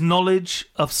to his knowledge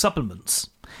of supplements,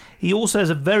 he also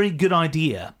has a very good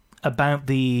idea about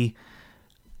the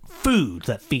food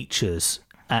that features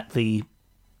at the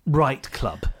Right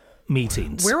Club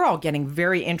meetings. We're all getting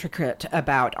very intricate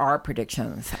about our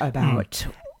predictions about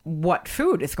what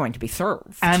food is going to be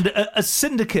served. And a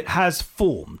syndicate has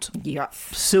formed. Yes.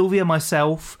 Sylvia,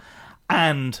 myself,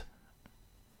 and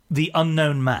the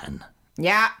unknown man.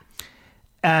 Yeah.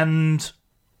 And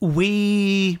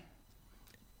we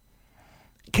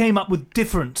came up with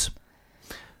different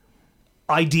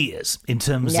ideas in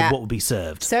terms Yeah. of what would be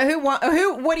served. So what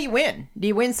do you win? Do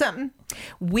you win something?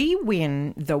 We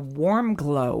win the warm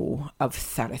glow of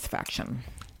satisfaction.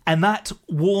 And that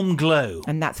warm glow,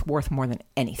 And that's worth more than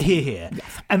anything. here,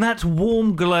 and that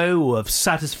warm glow of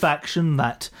satisfaction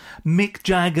that Mick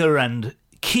Jagger and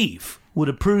Keith would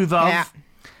approve of, Yeah.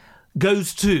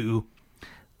 goes to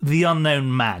the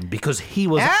unknown man, because he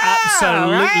was Oh,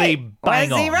 absolutely right. bang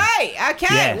Was he on. right? Okay.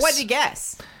 Yes. What'd you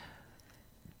guess?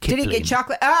 Did he Kipling. get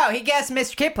chocolate? Oh, he guessed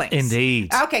Mr. Kipling's.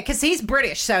 Indeed. Okay, because he's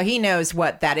British, so he knows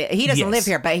what that is. He doesn't Yes. live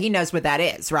here, but he knows what that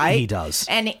is, right? He does.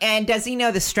 And does he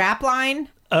know the strap line?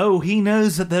 Oh, he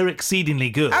knows that they're exceedingly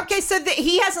good. Okay, so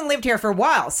he hasn't lived here for a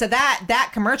while, so that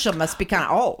commercial must be kind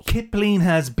of old. Kipling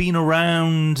has been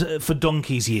around for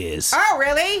donkey's years. Oh,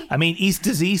 really? I mean, east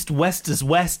is east, west is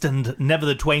west, and never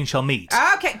the twain shall meet.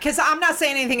 Okay, because I'm not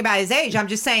saying anything about his age. I'm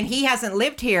just saying he hasn't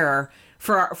lived here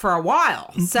for a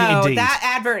while. So Indeed. that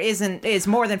advert is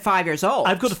more than 5 years old.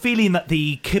 I've got a feeling that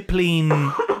the Kipling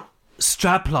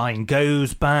strapline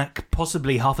goes back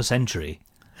possibly half a century.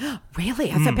 Really?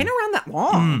 Has it been around that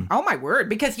long? Oh, my word.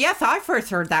 Because, yes, I first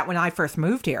heard that when I first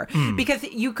moved here. Because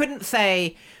you couldn't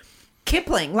say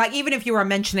Kipling, like even if you were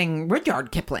mentioning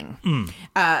Rudyard Kipling,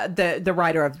 the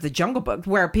writer of the Jungle Book,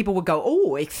 where people would go,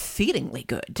 oh, exceedingly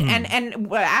good. And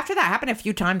after that happened a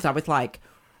few times, I was like,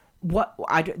 what?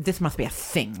 This must be a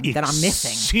thing that I'm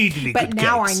missing. Exceedingly But good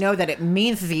now cakes. I know that it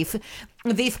means these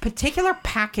particular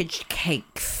packaged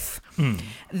cakes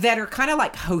that are kind of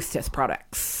like Hostess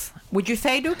products. Would you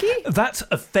say, Dookie? That's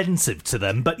offensive to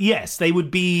them, but yes, they would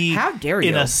be How dare you?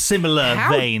 in a similar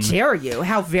vein. How dare you?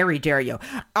 How very dare you?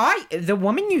 The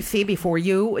woman you see before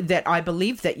you that I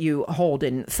believe that you hold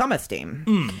in some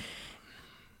esteem,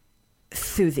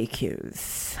 Susie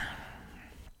Q's.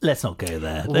 Let's not go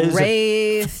there. Those are-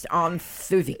 Raised on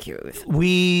Susie Q's.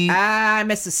 we I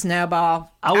miss a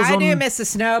snowball. I was do on- miss a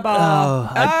snowball. Oh,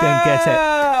 I don't get it.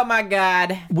 Oh, my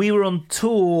God. we were on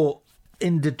tour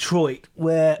in Detroit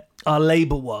where our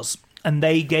label was, and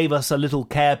they gave us a little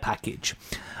care package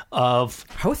of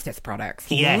Hostess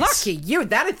products. Yes. Lucky you.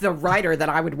 That is the writer that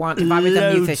I would want if I was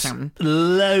a musician.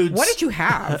 Loads. What did you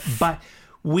have? But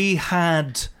we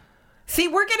had. See,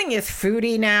 we're getting this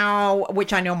foodie now,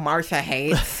 which I know Martha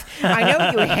hates. I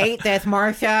know you hate this,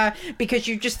 Martha, because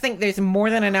you just think there's more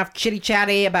than enough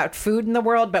chitty-chatty about food in the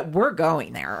world, but we're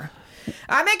going there.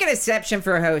 I make an exception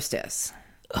for a Hostess.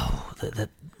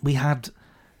 We had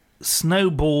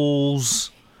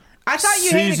snowballs. I thought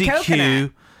you Suzy hated coconut.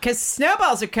 Q. Because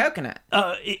snowballs are coconut.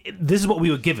 This is what we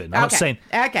were given. I'm not saying.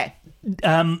 Okay.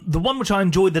 The one which I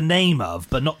enjoyed the name of,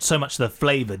 but not so much the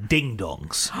flavour, Ding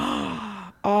Dongs.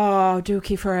 Oh,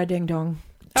 Dookie for a ding-dong.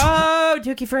 Oh,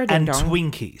 Dookie for a And ding-dong.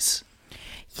 Twinkies.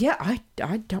 Yeah,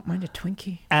 I don't mind a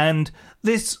Twinkie. And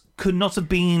this could not have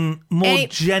been more Any-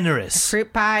 generous.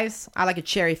 Fruit pies. I like a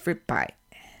cherry fruit pie.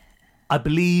 I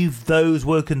believe those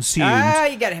were consumed. Oh,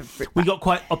 you gotta have fruit We pie. got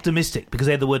quite optimistic because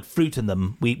they had the word fruit in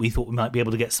them. We thought we might be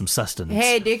able to get some sustenance.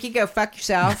 Hey, Dookie, go fuck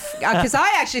yourself. Because I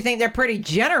actually think they're pretty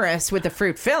generous with the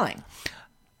fruit filling.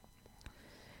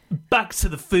 Back to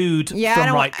the food Yeah,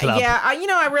 from Right Club. Yeah,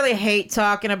 I really hate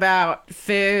talking about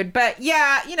food, but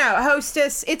yeah,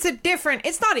 Hostess, it's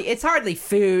it's hardly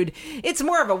food. It's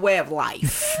more of a way of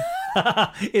life.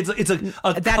 it's a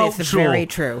That cultural, is very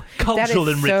true. Cultural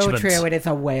that is enrichment. so true. It is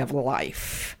a way of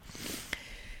life.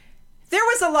 There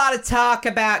was a lot of talk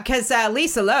about, because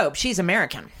Lisa Loeb, she's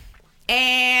American.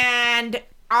 And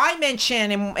I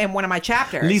mentioned in one of my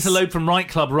chapters. Lisa Loeb from Right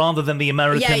Club rather than the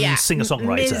American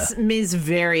singer-songwriter. Ms.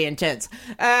 Very Intense.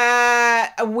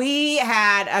 We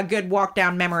had a good walk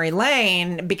down memory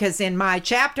lane because in my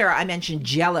chapter I mentioned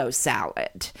Jell-O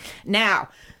salad. Now,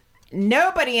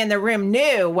 nobody in the room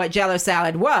knew what Jell-O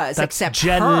salad was except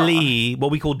jelly, her.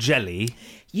 what we call jelly.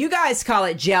 You guys call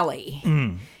it jelly.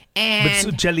 And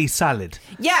But jelly salad.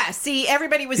 yeah, see,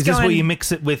 everybody was Is going... this where you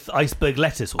mix it with iceberg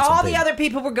lettuce or All something? the other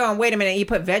people were going, wait a minute, you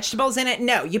put vegetables in it?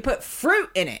 No, you put fruit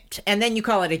in it, and then you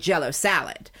call it a Jell-O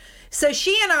salad. So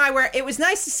she and I it was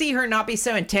nice to see her not be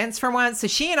so intense for once. So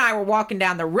she and I were walking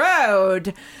down the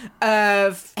road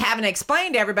of having to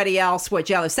explain to everybody else what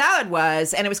Jell-O salad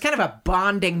was, and it was kind of a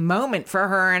bonding moment for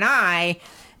her and I.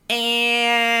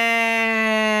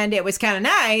 And it was kind of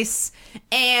nice.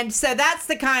 And so that's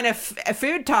the kind of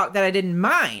food talk that I didn't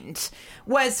mind,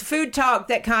 was food talk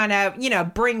that kind of,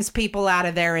 brings people out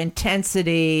of their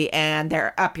intensity and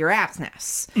their up your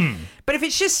assness. But if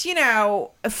it's just,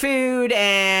 food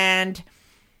and,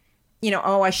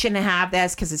 I shouldn't have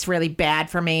this because it's really bad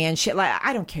for me and shit, like,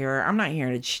 I don't care. I'm not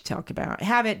here to talk about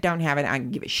have it, don't have it. I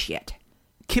can give a shit.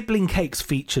 Kipling cakes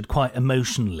featured quite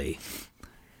emotionally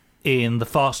in the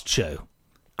Fast Show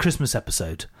Christmas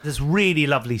episode. This really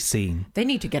lovely scene. They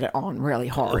need to get it on really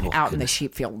hard Oh, out in the goodness.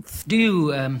 sheep fields. Do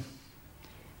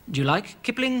you like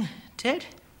Kipling, Ted?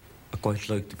 I quite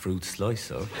like the fruit slice,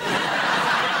 though.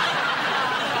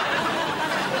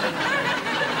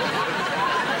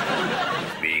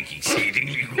 Make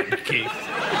exceedingly good cake.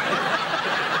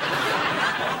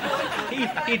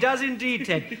 He does indeed,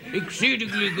 Ted.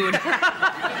 Exceedingly good.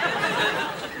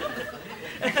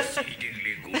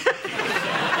 Exceedingly good.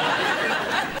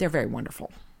 They're very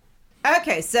wonderful.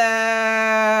 Okay, so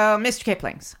Mr.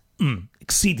 Kipling's.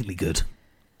 Exceedingly good.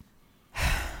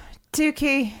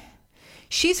 Dookie,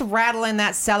 she's rattling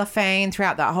that cellophane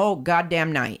throughout the whole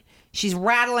goddamn night. She's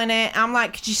rattling it. I'm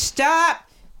like, could you stop?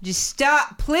 Just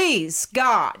stop, please,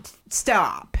 God,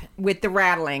 stop with the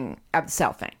rattling of the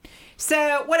cellophane.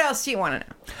 So, what else do you want to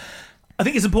know? I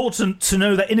think it's important to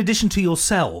know that in addition to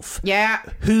yourself, Yeah,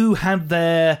 who had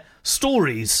their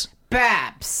stories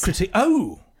Babs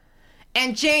and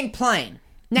and Jane Plain.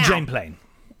 Now, Jane Plain.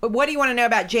 what do you want to know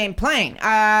about Jane Plain?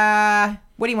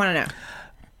 What do you want to know?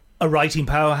 A writing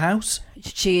powerhouse,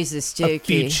 Jesus, a Dookie.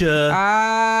 future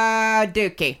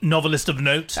Dookie. novelist of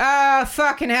note.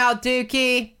 Fucking hell,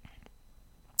 Dookie.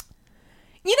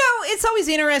 It's always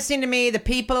interesting to me, the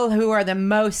people who are the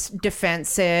most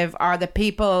defensive are the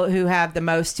people who have the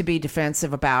most to be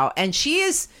defensive about. And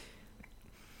she's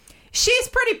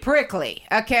pretty prickly,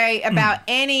 okay, about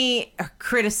any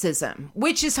criticism,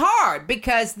 which is hard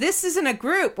because this isn't a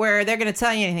group where they're going to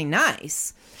tell you anything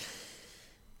nice.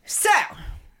 So,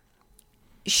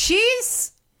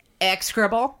 she's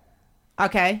execrable,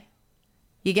 okay?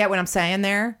 You get what I'm saying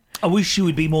there? I wish you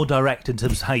would be more direct in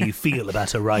terms of how you feel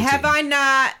about her writing. Have I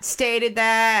not stated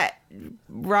that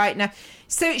right now?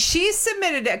 So she's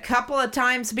submitted a couple of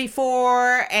times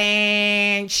before,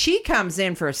 and she comes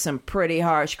in for some pretty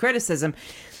harsh criticism.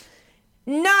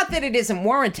 Not that it isn't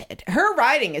warranted. Her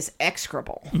writing is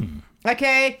execrable.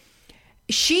 Okay?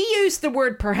 She used the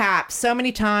word perhaps so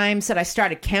many times that I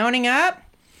started counting up,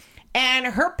 and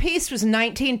her piece was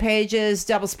 19 pages,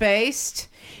 double-spaced.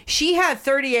 She had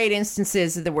 38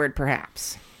 instances of the word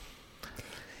perhaps.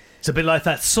 It's a bit like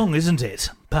that song, isn't it?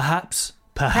 Perhaps,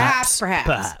 perhaps,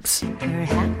 Perhaps.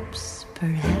 perhaps.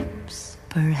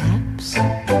 Perhaps.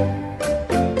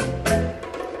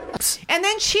 And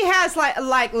then she has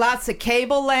like lots of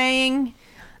cable laying.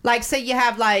 Like, say you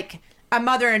have like a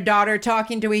mother and daughter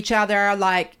talking to each other,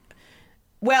 like,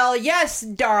 well, yes,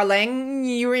 darling,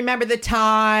 you remember the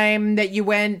time that you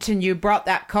went and you brought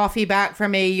that coffee back for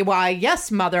me? Why, yes,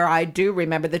 mother, I do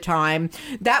remember the time.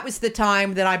 That was the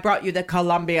time that I brought you the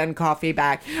Colombian coffee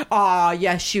back. Ah,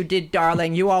 yes, you did,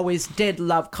 darling. You always did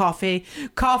love coffee.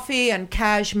 Coffee and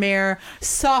cashmere,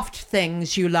 soft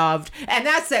things you loved. And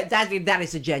that's it. That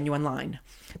is a genuine line.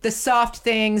 The soft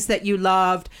things that you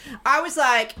loved. I was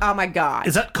like, oh my God.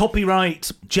 Is that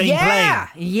copyright Jane Yeah,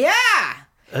 Plain? yeah.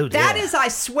 Oh, dear. That is, I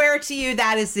swear to you,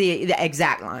 that is the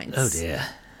exact lines. Oh, dear.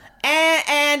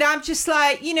 And I'm just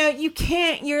like, you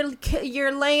can't,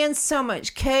 you're laying so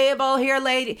much cable here,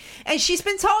 lady. And she's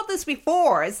been told this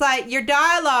before. It's like, your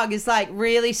dialogue is like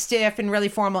really stiff and really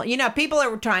formal. People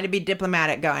are trying to be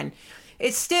diplomatic going,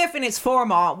 it's stiff and it's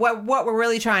formal. What we're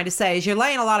really trying to say is you're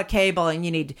laying a lot of cable and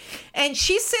you need, and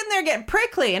she's sitting there getting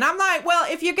prickly. And I'm like,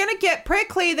 well, if you're going to get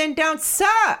prickly, then don't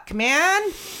suck,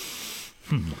 man.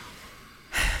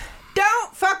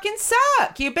 Don't fucking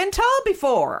suck. You've been told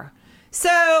before.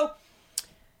 So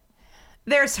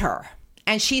there's her,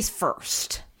 and she's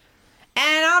first.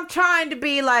 And I'm trying to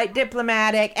be like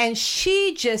diplomatic, and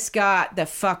she just got the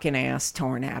fucking ass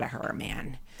torn out of her,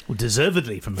 man. Well,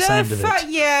 deservedly from the sound of it.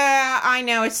 Yeah, I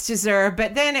know it's deserved,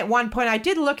 but then at one point I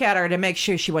did look at her to make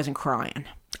sure she wasn't crying.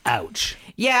 Ouch.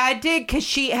 Yeah, I did, because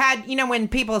she had, when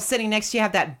people are sitting next to you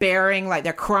have that bearing, like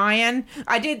they're crying,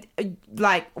 I did,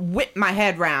 whip my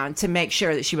head round to make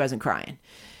sure that she wasn't crying.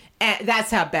 And that's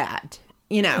how bad,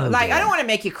 I don't want to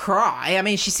make you cry. I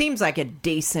mean, she seems like a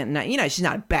decent, she's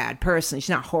not a bad person. She's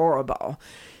not horrible.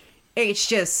 It's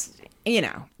just,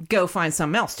 go find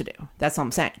something else to do. That's all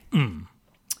I'm saying.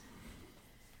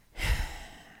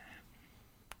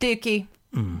 Dookie.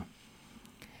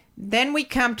 Then we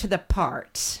come to the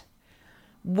part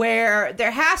where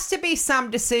there has to be some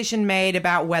decision made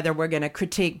about whether we're going to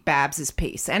critique Babs's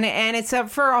piece. And it's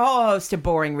for a whole host of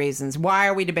boring reasons. Why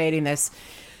are we debating this?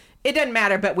 It doesn't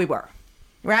matter, but we were.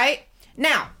 Right?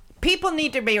 Now, people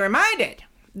need to be reminded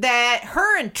that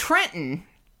her and Trenton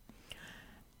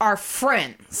are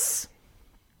friends.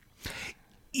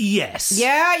 Yes.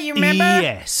 Yeah, you remember?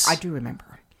 Yes. I do remember.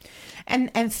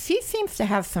 And she seems to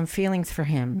have some feelings for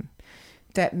him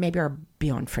that maybe are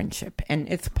beyond friendship. And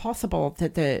it's possible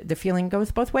that the feeling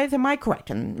goes both ways. Am I correct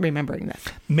in remembering this?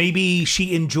 Maybe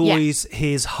she enjoys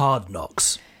his hard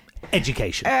knocks.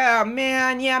 Education. Oh,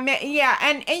 man. Yeah.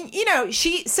 And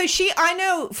I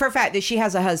know for a fact that she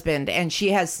has a husband and she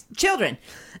has children.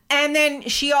 And then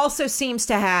she also seems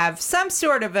to have some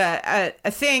sort of a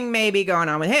thing maybe going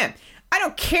on with him. I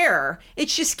don't care.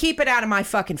 It's just keep it out of my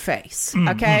fucking face.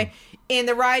 Okay? In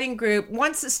the writing group,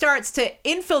 once it starts to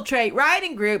infiltrate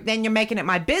writing group, then you're making it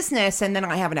my business, and then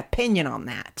I have an opinion on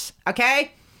that.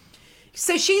 Okay?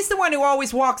 So she's the one who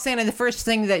always walks in, and the first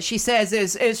thing that she says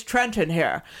is Trenton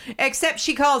here? Except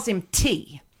she calls him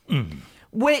T,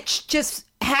 which just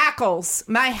hackles.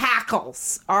 My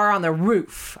hackles are on the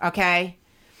roof, okay?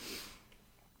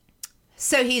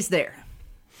 So he's there.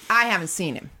 I haven't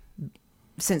seen him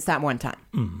since that one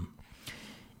time.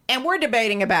 And we're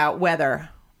debating about whether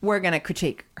we're going to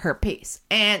critique her piece.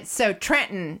 And so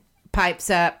Trenton pipes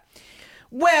up,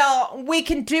 well, we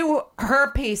can do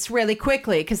her piece really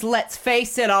quickly, because let's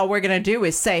face it, all we're going to do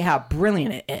is say how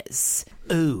brilliant it is.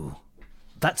 Ooh,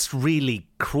 that's really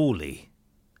crawly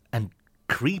and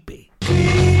creepy.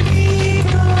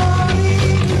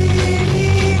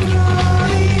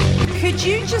 Could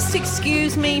you just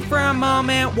excuse me for a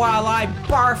moment while I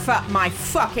barf up my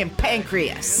fucking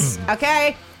pancreas,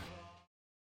 okay?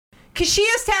 Because she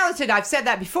is talented. I've said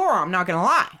that before. I'm not going to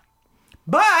lie.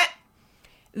 But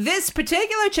this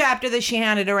particular chapter that she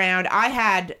handed around, I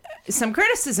had some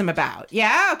criticism about.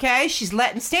 Yeah, okay. She's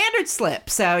letting standards slip.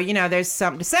 So, there's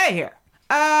something to say here.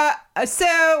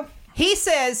 So he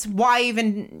says, why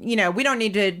even, we don't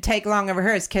need to take long over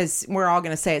hers because we're all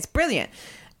going to say it's brilliant.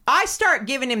 I start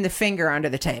giving him the finger under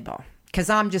the table because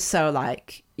I'm just so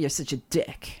like, you're such a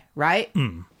dick, right?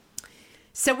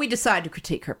 So we decide to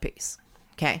critique her piece.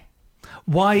 Okay.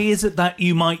 Why is it that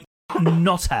you might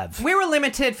not have? We were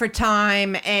limited for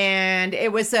time, and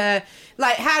it was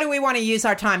how do we want to use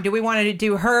our time? Do we want to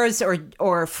do hers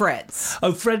or Fred's?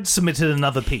 Oh, Fred submitted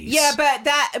another piece. Yeah, but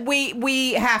that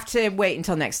we have to wait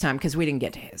until next time because we didn't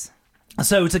get to his.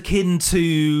 So it's akin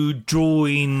to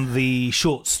drawing the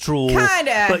short straw,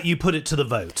 Kinda. But you put it to the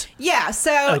vote. Yeah,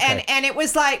 so, Okay. and it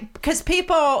was like, because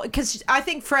I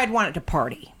think Fred wanted to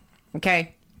party,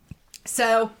 okay?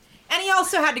 So, and he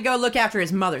also had to go look after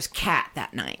his mother's cat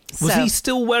that night. Was So- he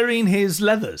still wearing his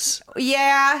leathers?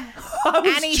 Yeah, I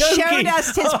was and he joking. showed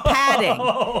us his padding.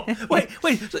 Oh, wait,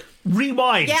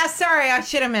 rewind. Yeah, sorry, I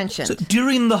should have mentioned. So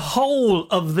during the whole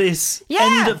of this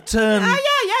end of term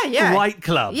yeah. White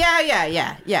Club,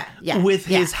 Yeah. with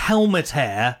his helmet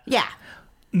hair, Yeah.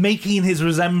 making his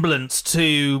resemblance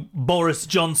to Boris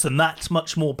Johnson that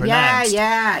much more pronounced.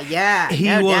 Yeah. He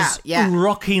no was doubt, yeah.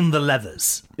 rocking the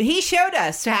leathers. He showed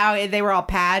us how they were all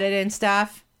padded and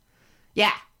stuff.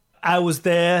 Yeah. I was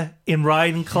there in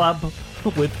riding club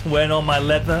with wearing on my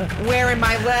leather. Wearing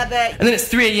my leather. And then it's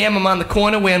 3 a.m. I'm on the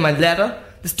corner wearing my leather.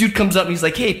 This dude comes up and he's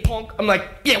like, hey, punk. I'm like,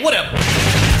 yeah, whatever.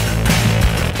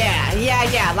 Yeah,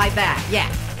 Yeah, like that.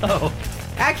 Yeah. Oh.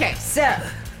 Okay, so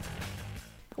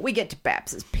we get to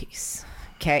Babs's piece.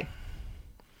 Okay.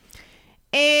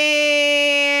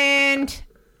 And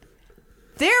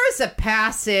there's a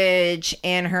passage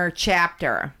in her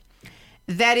chapter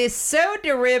that is so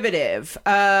derivative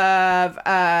of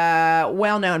a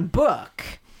well-known book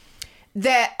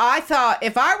that I thought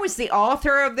if I was the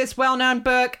author of this well-known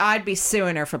book, I'd be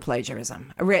suing her for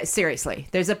plagiarism. Seriously.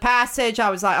 There's a passage I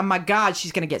was like, oh my God,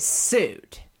 she's going to get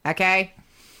sued. Okay?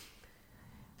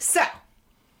 So,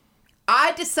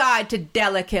 I decide to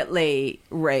delicately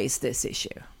raise this issue.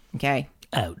 Okay?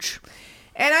 Ouch.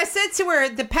 And I said to her,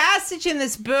 the passage in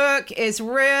this book is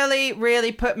really,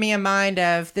 really put me in mind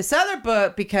of this other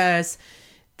book because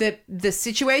the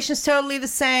situation's totally the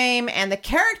same and the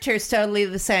character's totally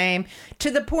the same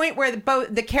to the point where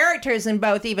the characters in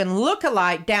both even look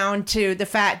alike down to the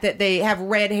fact that they have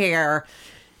red hair,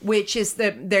 which is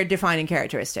their defining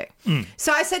characteristic.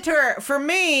 So I said to her, for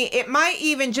me, it might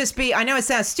even just be, I know it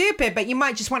sounds stupid, but you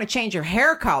might just want to change your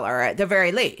hair color at the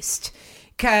very least.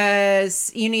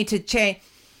 Because you need to change.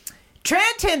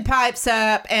 Trenton pipes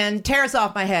up and tears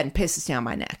off my head and pisses down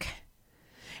my neck.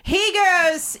 He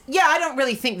goes, yeah, I don't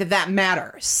really think that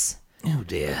matters. Oh,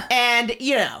 dear. And,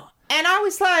 and I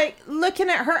was like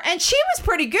looking at her, and she was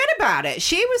pretty good about it.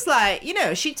 She was like,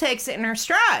 she takes it in her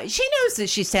stride. She knows that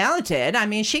she's talented. I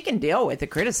mean, she can deal with the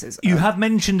criticism. You have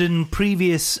mentioned in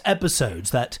previous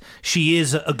episodes that she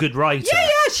is a good writer. Yeah,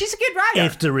 she's a good writer.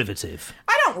 If derivative.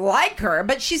 I don't like her,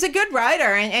 but she's a good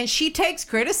writer, and she takes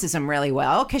criticism really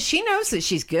well because she knows that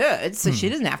she's good, so she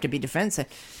doesn't have to be defensive.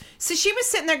 So she was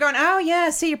sitting there going, oh, yeah, I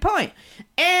see your point.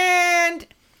 And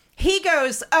he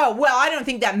goes, oh, well, I don't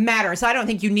think that matters. I don't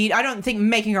think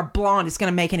making her blonde is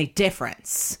going to make any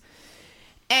difference.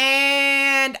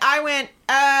 And I went,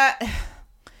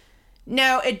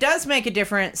 no, it does make a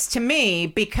difference to me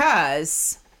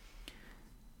because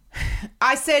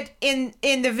I said in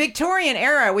the Victorian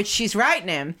era, which she's writing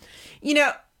in,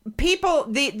 people,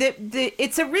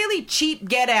 it's a really cheap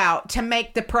get out to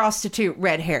make the prostitute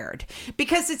red-haired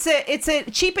because it's a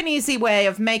cheap and easy way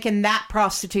of making that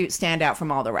prostitute stand out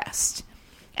from all the rest.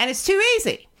 And it's too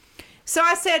easy. So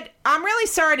I said, I'm really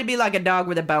sorry to be like a dog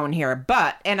with a bone here,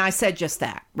 and I said just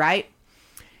that, right?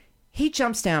 He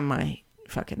jumps down my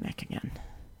fucking neck again.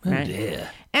 Right? Oh, dear.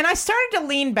 And I started to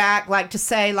lean back, like to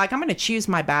say, like, I'm going to choose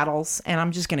my battles and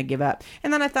I'm just going to give up.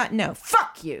 And then I thought, no,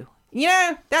 fuck you.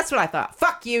 That's what I thought.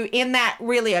 Fuck you in that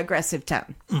really aggressive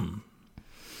tone. And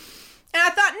I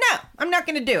thought, no, I'm not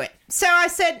going to do it. So I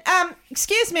said,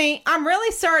 excuse me, I'm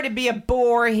really sorry to be a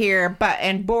bore here,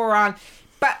 and bore on,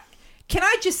 but can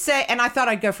I just say, and I thought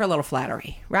I'd go for a little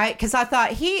flattery, right? Because I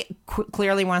thought he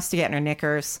clearly wants to get in her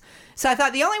knickers. So I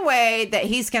thought the only way that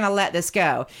he's going to let this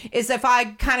go is if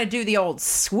I kind of do the old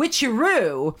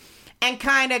switcheroo and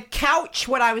kind of couch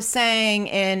what I was saying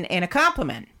in a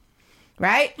compliment.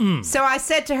 Right? So I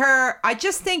said to her, I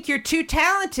just think you're too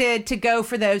talented to go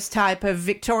for those type of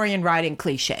Victorian writing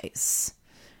cliches.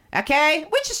 Okay?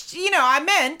 Which is, I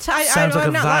meant. Sounds like I'm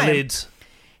a not valid lying.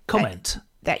 comment.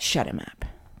 That shut him up.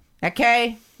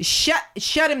 Okay? Shut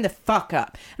him the fuck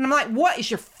up. And I'm like, what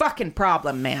is your fucking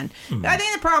problem, man? I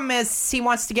think the problem is he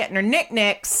wants to get in her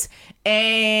knickknacks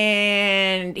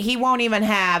and he won't even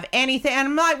have anything. And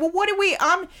I'm like, well, what are we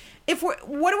going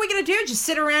to do? Just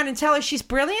sit around and tell her she's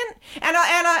brilliant? And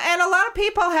a lot of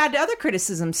people had other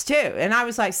criticisms too. And I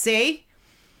was like, see,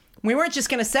 we weren't just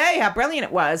going to say how brilliant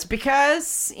it was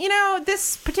because,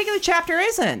 this particular chapter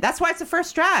isn't. That's why it's the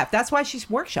first draft. That's why she's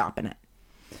workshopping it.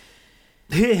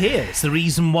 Here. It's the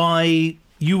reason why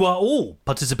you are all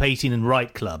participating in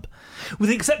Right Club. With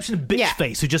the exception of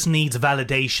Bitchface, who just needs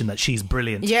validation that she's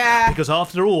brilliant. Yeah. Because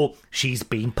after all, she's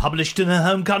been published in her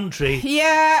home country.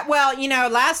 Yeah, well,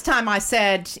 last time I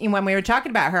said, when we were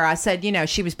talking about her, I said,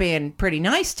 she was being pretty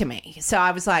nice to me. So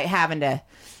I was like having to,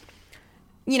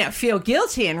 feel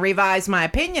guilty and revise my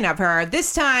opinion of her.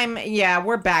 This time,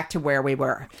 we're back to where we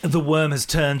were. The worm has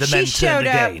turned and then she turned showed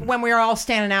again. up when we were all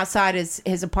standing outside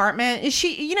his apartment.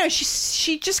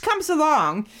 She just comes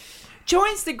along,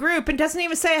 joins the group, and doesn't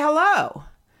even say hello.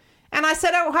 And I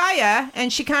said, oh, hiya.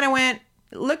 And she kind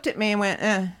of looked at me and went,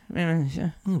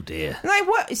 Oh, dear. Like,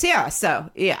 what? So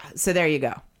there you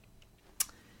go.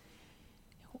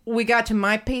 We got to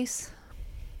my piece.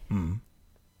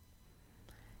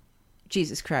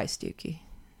 Jesus Christ, Dookie.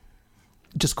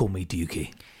 Just call me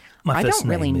Dookie. I don't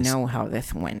really know how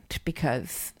this went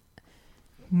because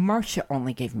Marcia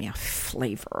only gave me a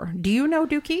flavor. Do you know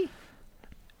Dookie?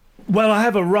 Well, I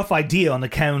have a rough idea on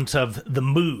account of the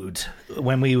mood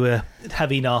when we were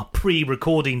having our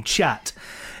pre-recording chat.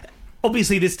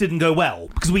 Obviously, this didn't go well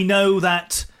because we know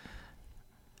that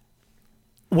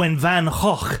when Van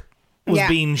Gogh was Yeah.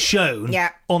 being shown Yeah.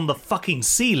 on the fucking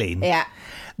ceiling Yeah.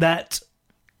 that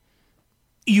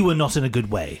you were not in a good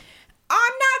way. I'm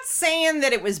not saying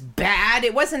that it was bad.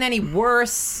 It wasn't any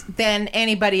worse than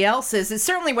anybody else's. It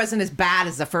certainly wasn't as bad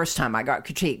as the first time I got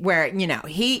critiqued, where, you know,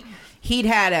 he'd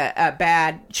had a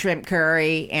bad shrimp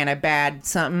curry and a bad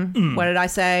something. What did I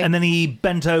say? And then he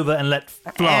bent over and let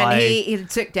fly. And he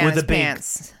took down with his a big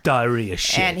pants. diarrhea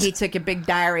shit. And he took a big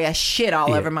diarrhea shit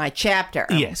all Yeah. over my chapter.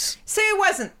 Yes. So it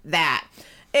wasn't that.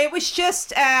 It was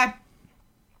just,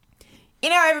 you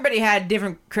know, everybody had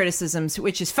different criticisms,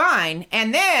 which is fine.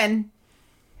 And then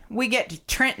we get to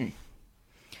Trenton.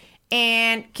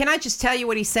 And can I just tell you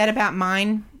what he said about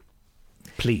mine?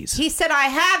 Please. He said, I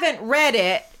haven't read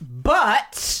it,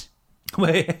 but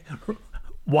Wait,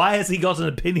 why has he got an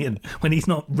opinion when he's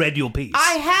not read your piece?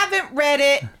 I haven't read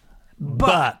it,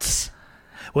 but.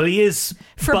 Well, he is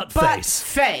for butt face.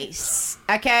 face.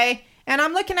 Okay? And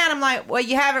I'm looking at him like, well,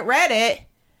 you haven't read it,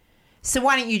 so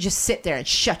why don't you just sit there and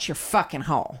shut your fucking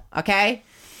hole? Okay?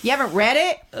 You haven't read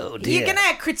it? Oh, dear. You're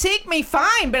gonna critique me,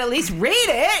 fine, but at least read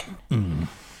it.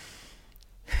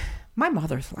 My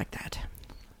mother's like that.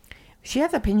 She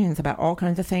has opinions about all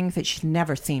kinds of things that she's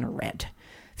never seen or read.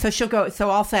 So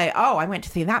I'll say, oh, I went to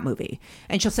see that movie.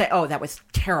 And she'll say, oh, that was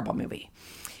a terrible movie.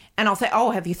 And I'll say, oh,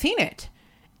 have you seen it?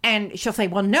 And she'll say,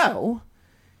 well, no.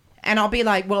 And I'll be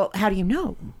like, well, how do you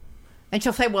know? And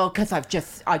she'll say, well, because I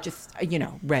just, you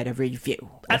know, read a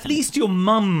review. At least your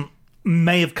mum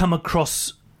may have come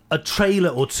across a trailer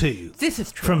or two. This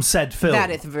is true. From said film.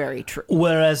 That is very true.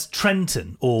 Whereas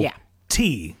Trenton, or Yeah.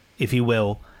 T, if you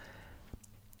will,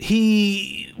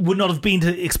 he would not have been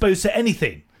exposed to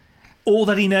anything. All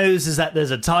that he knows is that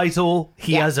there's a title,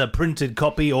 he has a printed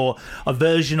copy or a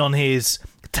version on his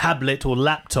tablet or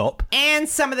laptop. And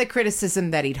some of the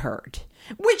criticism that he'd heard,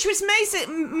 which was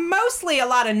mostly a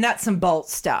lot of nuts and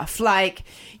bolts stuff, like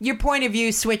your point of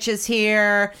view switches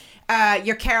here,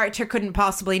 your character couldn't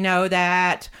possibly know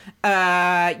that,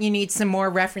 you need some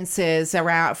more references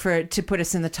around to put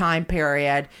us in the time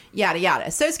period, yada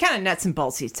yada. So it's kind of nuts and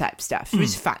boltsy type stuff, which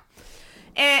is fun.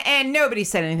 And nobody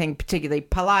said anything particularly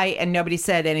polite, and nobody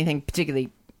said anything particularly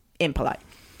impolite.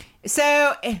 So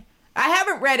I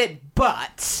haven't read it,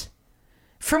 but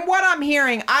from what I'm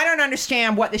hearing, I don't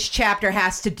understand what this chapter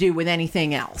has to do with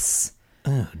anything else.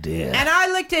 Oh, dear. And I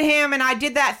looked at him and I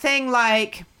did that thing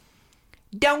like,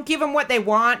 don't give him what they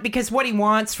want, because what he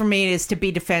wants from me is to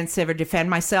be defensive or defend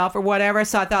myself or whatever.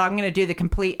 So I thought I'm going to do the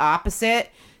complete opposite.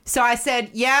 So I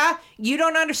said, yeah, you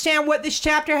don't understand what this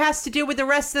chapter has to do with the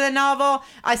rest of the novel?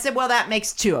 I said, well, that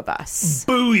makes two of us.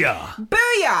 Booyah.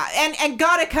 Booyah. And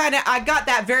I got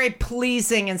that very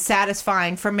pleasing and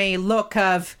satisfying for me look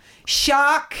of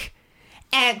shock,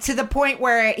 and to the point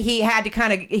where he had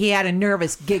a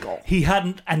nervous giggle. He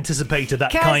hadn't anticipated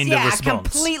that kind of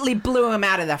response. Completely blew him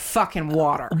out of the fucking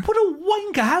water. What a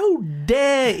wanker. How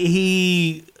dare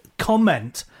he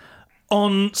comment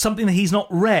on something that he's not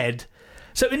read?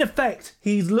 So, in effect,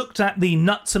 he's looked at the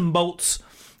nuts and bolts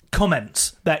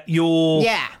comments that your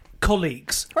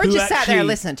colleagues... Or who just sat there and actually-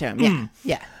 listened to him.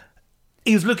 Yeah.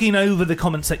 He was looking over the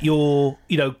comments that your,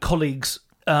 colleagues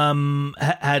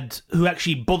had, who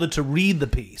actually bothered to read the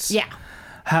piece,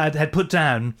 had put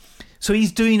down. So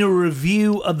he's doing a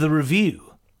review of the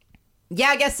review. Yeah,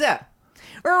 I guess so.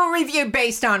 Or a review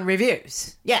based on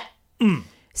reviews. Yeah.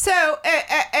 So,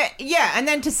 and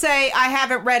then to say I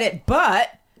haven't read it,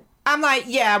 but I'm like,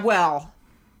 yeah, well,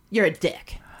 you're a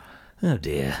dick. Oh,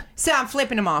 dear. So I'm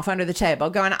flipping him off under the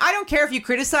table, going, I don't care if you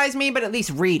criticize me, but at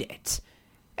least read it.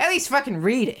 At least fucking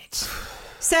read it.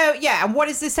 So, yeah, and what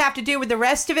does this have to do with the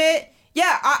rest of it?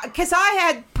 Yeah, because I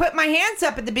had put my hands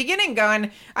up at the beginning going,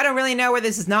 I don't really know where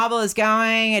this novel is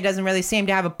going. It doesn't really seem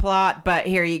to have a plot, but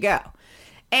here you go.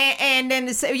 And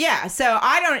then, so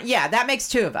that makes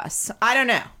two of us. I don't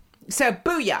know. So,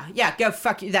 booyah. Yeah, go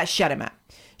fuck you. That shut him up.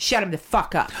 Shut him the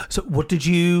fuck up. So what did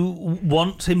you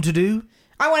want him to do?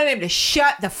 I wanted him to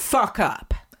shut the fuck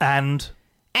up. And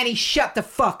he shut the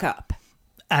fuck up.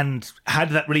 And how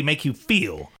did that really make you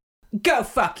feel? Go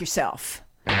fuck yourself.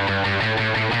 Go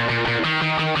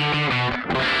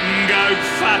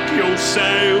fuck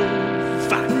yourself.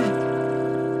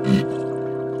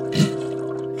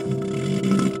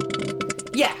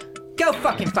 Yeah, go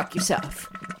fucking fuck yourself.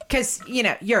 Because,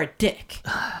 you're a dick.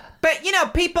 But,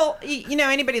 people,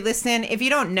 anybody listening, if you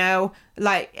don't know,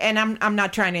 and I'm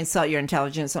not trying to insult your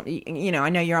intelligence, I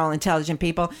know you're all intelligent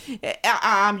people.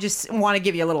 I just want to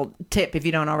give you a little tip if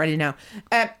you don't already know.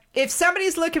 If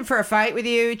somebody's looking for a fight with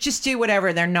you, just do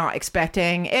whatever they're not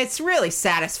expecting. It's really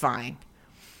satisfying.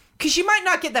 Because you might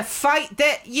not get the fight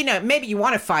that, maybe you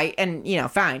want to fight and,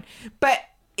 fine. But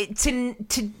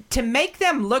to make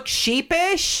them look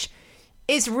sheepish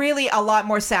is really a lot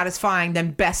more satisfying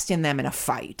than besting them in a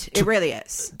fight. It really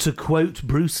is. To quote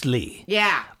Bruce Lee,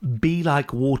 Yeah. be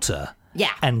like water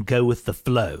Yeah. and go with the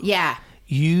flow. Yeah.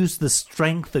 Use the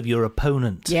strength of your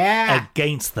opponent Yeah.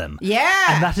 against them. Yeah.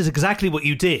 And that is exactly what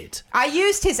you did. I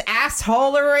used his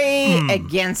assholery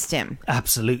against him.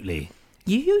 Absolutely.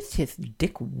 You used his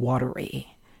dick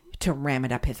watery to ram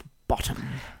it up his bottom.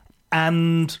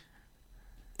 And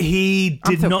he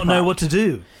I'm did so not know proud. what to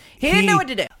do. He didn't know what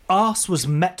to do. Arse was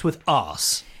met with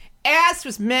arse. Ass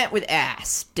was met with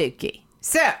ass, Dookie.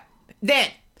 So, then,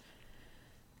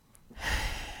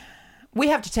 we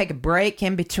have to take a break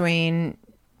in between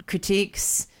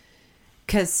critiques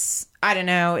because, I don't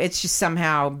know, it's just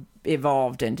somehow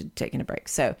evolved into taking a break.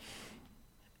 So,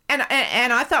 and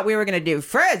I thought we were going to do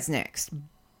Fred's next,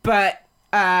 but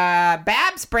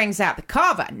Babs brings out the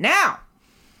kava. Now,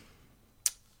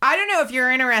 I don't know if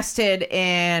you're interested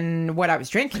in what I was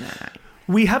drinking that night.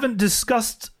 We haven't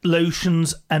discussed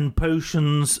lotions and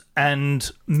potions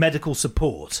and medical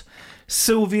support.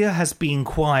 Sylvia has been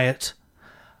quiet,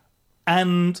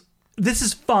 and this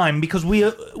is fine because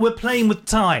we're playing with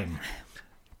time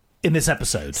in this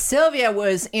episode. Sylvia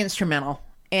was instrumental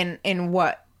in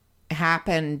what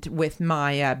happened with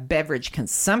my beverage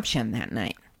consumption that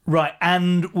night. Right,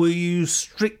 and were you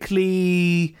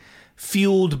strictly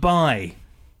fueled by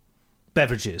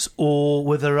beverages, or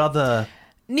were there other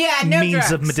Yeah, no means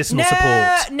drugs. of medicinal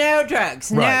support? No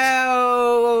drugs. Right.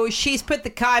 No, she's put the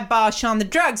kibosh on the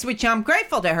drugs, which I'm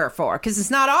grateful to her for, because it's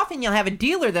not often you'll have a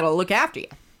dealer that'll look after you.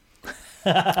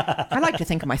 I like to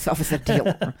think of myself as a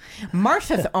dealer.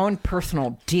 Martha's own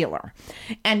personal dealer.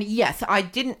 And yes, I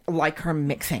didn't like her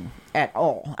mixing at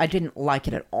all. I didn't like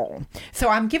it at all. So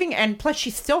I'm giving, and plus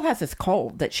she still has this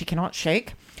cold that she cannot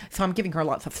shake. So I'm giving her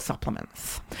lots of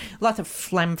supplements, lots of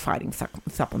phlegm fighting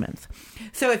supplements.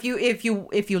 So if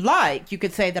you like, you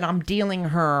could say that I'm dealing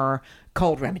her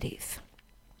cold remedies.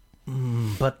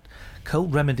 But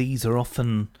cold remedies are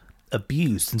often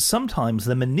abused, and sometimes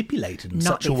they're manipulated in Not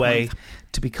such a these way ones.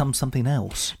 to become something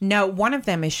else. No, one of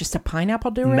them is just a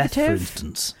pineapple Meth, derivative. for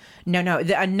instance. No,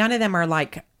 none of them are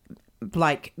like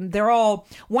they're all.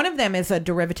 One of them is a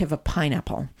derivative of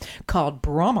pineapple called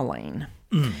bromelain,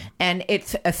 and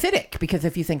it's acidic because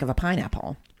if you think of a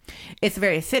pineapple, it's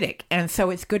very acidic, and so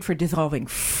it's good for dissolving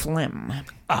phlegm.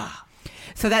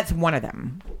 So that's one of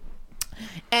them.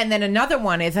 And then another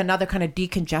one is another kind of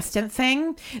decongestant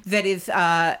thing that is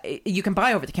you can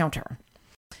buy over the counter.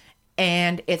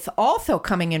 And it's also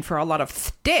coming in for a lot of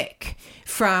stick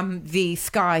from the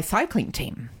Sky cycling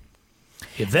team.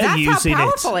 If they're That's using how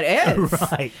powerful it is.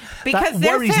 Right. Because that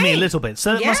they're worries me a saying- little bit.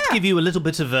 So it must Yeah. give you a little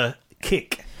bit of a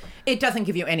kick. It doesn't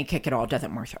give you any kick at all, does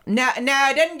it, Martha? No,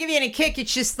 it doesn't give you any kick.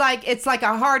 It's just like it's like a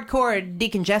hardcore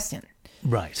decongestant.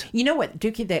 Right. You know what,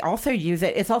 Dookie, they also use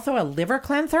it. It's also a liver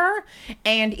cleanser.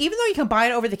 And even though you can buy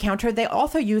it over the counter, they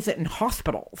also use it in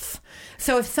hospitals.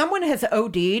 So if someone has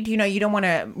OD'd, you don't want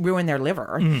to ruin their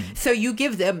liver. So you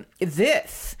give them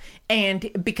this. And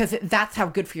because that's how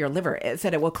good for your liver is,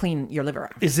 that it will clean your liver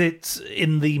out. Is it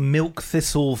in the milk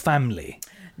thistle family?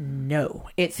 No,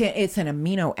 it's an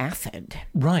amino acid.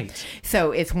 Right.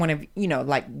 So it's one of,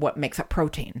 like what makes up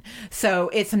protein. So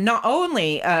it's not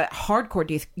only a hardcore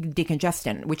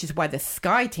decongestant, which is why the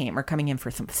Sky team are coming in for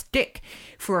some stick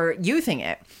for using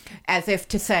it, as if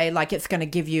to say like it's going to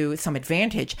give you some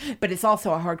advantage, but it's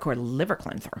also a hardcore liver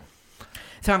cleanser.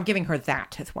 So I'm giving her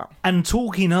that as well. And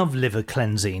talking of liver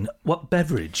cleansing, what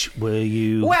beverage were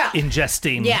you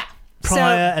ingesting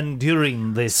prior and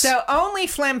during this? So only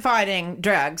phlegm-fighting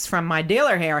drugs from my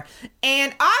dealer here.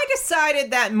 And I decided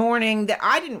that morning that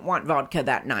I didn't want vodka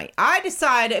that night. I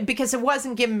decided because it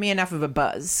wasn't giving me enough of a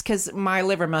buzz because my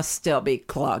liver must still be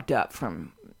clogged up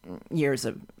from years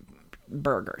of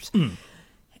burgers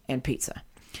and pizza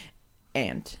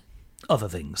and other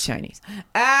things. Chinese.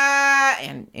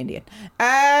 And Indian.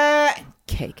 And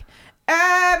cake.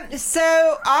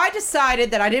 So I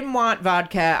decided that I didn't want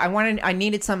vodka. I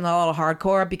needed something a little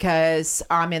hardcore because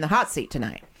I'm in the hot seat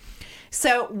tonight.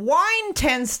 So wine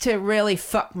tends to really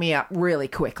fuck me up really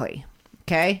quickly.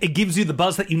 Okay? It gives you the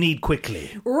buzz that you need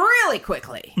quickly. Really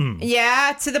quickly.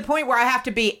 Yeah, to the point where I have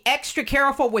to be extra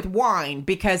careful with wine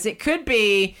because it could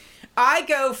be I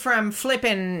go from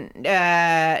flipping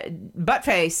butt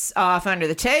face off under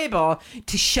the table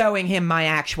to showing him my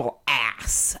actual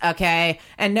ass, okay?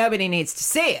 And nobody needs to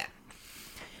see it.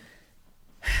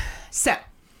 So,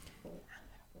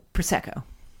 Prosecco.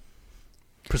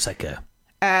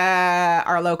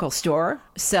 Our local store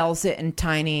sells it in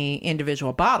tiny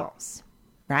individual bottles,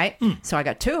 right? So I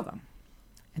got 2 of them.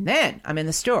 And then I'm in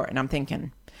the store and I'm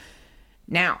thinking,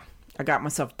 Now, I got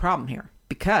myself a problem here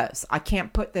because I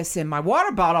can't put this in my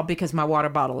water bottle because my water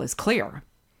bottle is clear.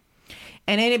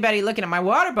 And anybody looking at my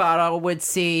water bottle would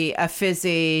see a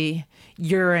fizzy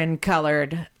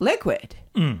urine-colored liquid.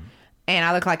 And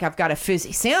I look like I've got a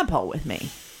fizzy sample with me.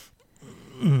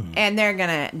 And they're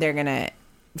gonna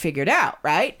figure it out,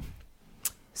 right?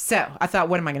 So I thought,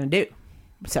 what am I gonna do?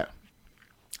 So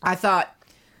I thought,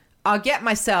 I'll get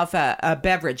myself a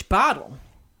beverage bottle,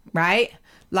 right?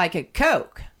 Like a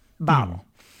Coke bottle.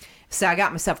 So I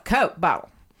got myself a Coke bottle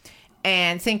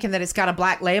and thinking that it's got a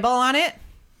black label on it.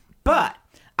 But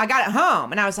I got it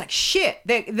home and I was like, shit,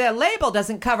 the label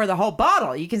doesn't cover the whole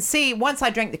bottle. You can see, once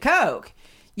I drank the Coke,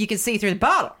 you can see through the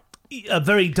bottle. A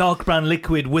very dark brown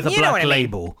liquid with a black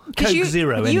label. Coke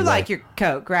Zero, anyway. You like your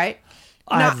Coke, right?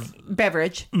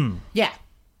 Beverage. Yeah.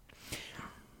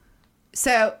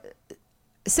 So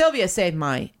Sylvia saved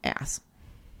my ass.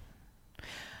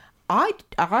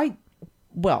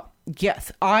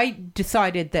 Yes, I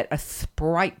decided that a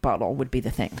Sprite bottle would be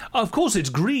the thing. Of course, it's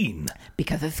green.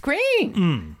 Because it's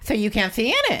green. So you can't see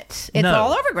in it. It's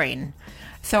all over green.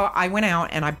 So I went out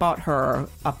and I bought her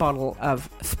a bottle of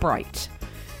Sprite.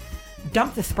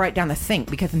 Dumped the Sprite down the sink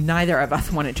because neither of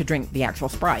us wanted to drink the actual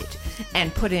Sprite.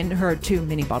 And put in her 2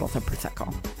 mini bottles of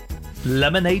Prosecco.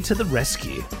 Lemonade to the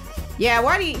rescue. Yeah,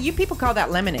 why do you people call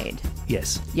that lemonade?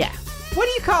 Yes. Yeah. What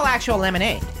do you call actual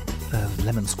lemonade?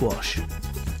 Lemon squash.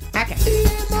 Okay.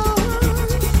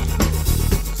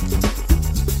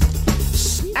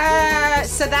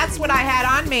 So that's what I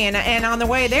had on me, and on the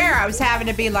way there, I was having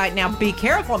to be like, now be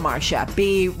careful, Marcia.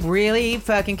 Be really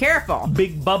fucking careful.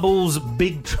 Big bubbles,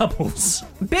 big troubles.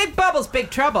 Big bubbles,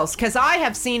 big troubles, because I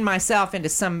have seen myself into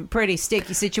some pretty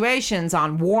sticky situations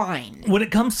on wine. When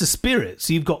it comes to spirits,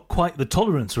 you've got quite the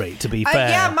tolerance rate, to be fair.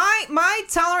 Yeah, my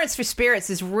tolerance for spirits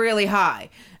is really high.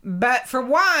 But for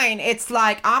wine, it's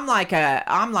like I'm like a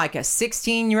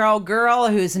 16-year-old girl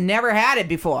who's never had it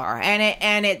before,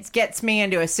 and it gets me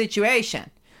into a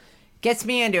situation.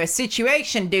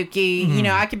 Dookie. You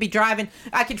know, I could be driving.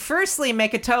 I could firstly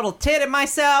make a total tit of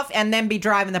myself, and then be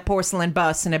driving the porcelain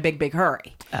bus in a big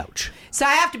hurry. Ouch. So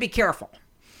I have to be careful,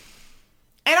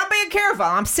 and I'm being careful.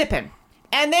 I'm sipping,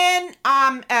 and then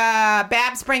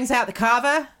Babs brings out the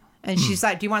cava. And she's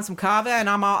like, "Do you want some cava?" And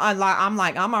I'm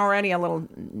already a little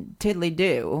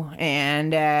tiddly-do.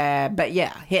 And but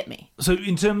yeah, hit me. So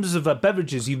in terms of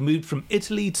beverages, you've moved from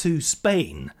Italy to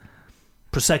Spain,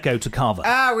 Prosecco to cava.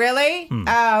 Oh, really?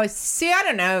 Oh, see, I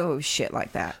don't know shit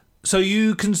like that. So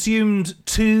you consumed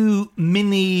 2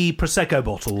 mini Prosecco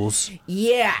bottles.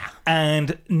 Yeah.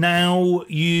 And now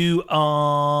you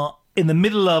are in the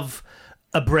middle of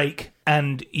a break,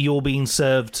 and you're being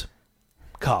served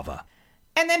cava.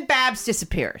 And then Babs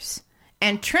disappears.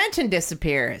 And Trenton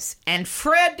disappears. And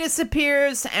Fred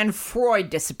disappears. And Freud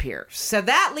disappears. So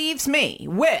that leaves me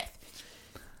with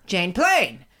Jane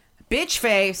Plain, Bitch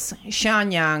Face,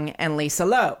 Sean Young, and Lisa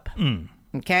Loeb.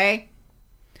 Okay?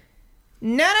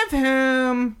 None of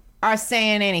whom are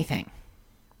saying anything.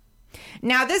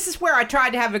 Now, this is where I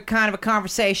tried to have a kind of a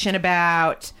conversation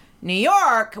about New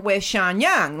York with Sean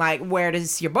Young. Like, where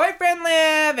does your boyfriend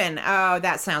live? And, oh,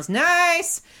 that sounds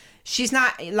nice. She's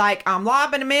not, like, I'm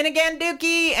lobbing him in again,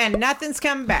 Dookie, and nothing's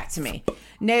coming back to me.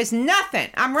 There's nothing.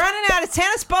 I'm running out of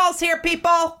tennis balls here,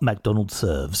 people. McDonald's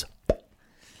serves.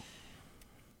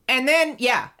 And then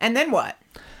what?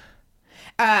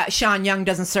 Sean Young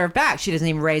doesn't serve back. She doesn't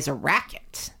even raise a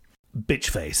racket. Bitch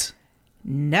face.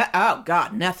 No, oh,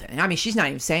 God, nothing. I mean, she's not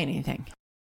even saying anything.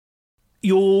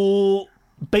 You're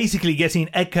basically getting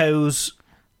echoes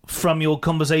from your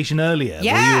conversation earlier.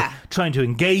 Yeah. Where you're trying to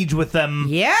engage with them.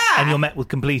 Yeah. And you're met with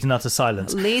complete and utter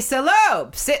silence. Lisa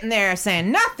Loeb sitting there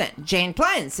saying nothing. Jane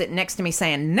Plain sitting next to me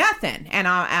saying nothing. And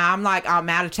I'm like, I'm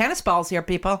out of tennis balls here,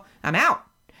 people. I'm out.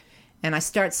 And I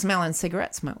start smelling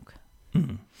cigarette smoke.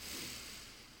 And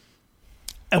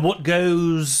what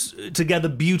goes together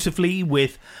beautifully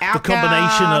with the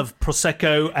combination of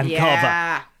Prosecco and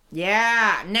cava?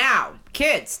 Yeah. Now,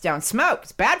 kids, don't smoke.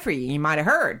 It's bad for you. You might have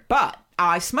heard. But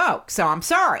I smoke, so I'm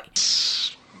sorry.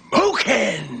 Smoking!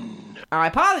 I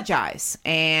apologize.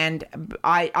 And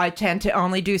I tend to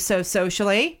only do so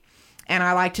socially. And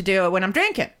I like to do it when I'm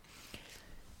drinking.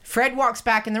 Fred walks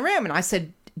back in the room and I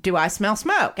said, "Do I smell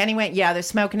smoke?" And he went, "Yeah, there's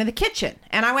smoking in the kitchen."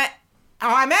 And I went,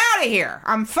 "Oh, I'm out of here.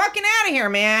 I'm fucking out of here,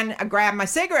 man." I grabbed my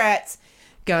cigarettes,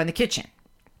 go in the kitchen.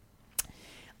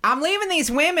 I'm leaving these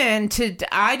women to,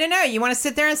 I don't know, you want to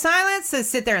sit there in silence? Let's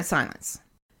sit there in silence.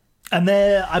 And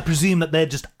I presume that they're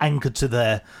just anchored to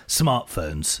their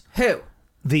smartphones. Who?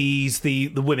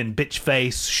 The women, Bitch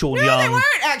Face, Sean Young. No, they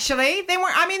weren't, actually. They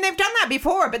weren't. I mean, they've done that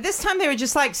before, but this time they were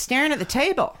just, like, staring at the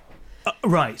table.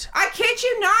 Right. I kid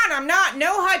you not. I'm not.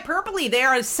 No hyperbole. They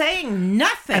are saying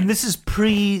nothing. And this is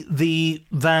pre the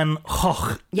Van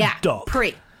Gogh doc.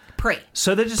 Pre.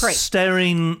 So they're just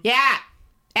staring. Yeah,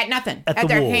 at nothing. At the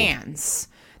their wall. hands.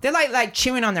 They're like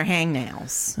chewing on their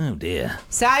hangnails. Oh dear.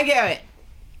 So I go.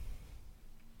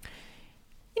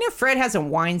 You know, Fred has a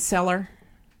wine cellar.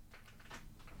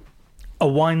 A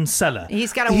wine cellar.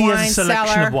 He's got a He wine has a selection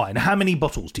cellar. of wine. How many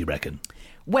bottles do you reckon?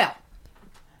 Well,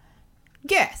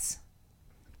 guess.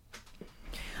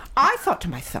 I thought to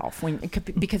myself,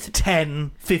 because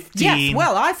 10, 15. Yes,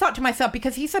 well, I thought to myself,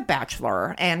 because he's a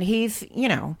bachelor and he's,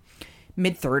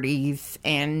 mid-30s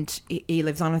and he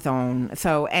lives on his own.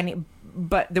 So,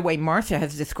 but the way Martha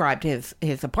has described his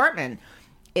apartment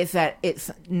is that it's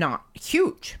not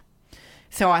huge.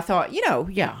 So I thought,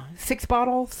 6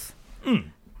 bottles.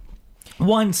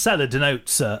 Wine cellar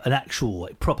denotes an actual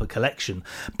proper collection,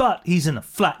 but he's in a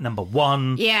flat number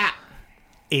 1. Yeah.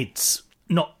 It's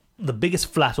not the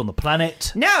biggest flat on the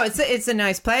planet. No, it's a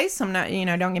nice place. I'm not,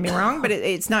 don't get me wrong, but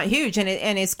it's not huge,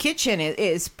 and his kitchen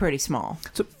is pretty small.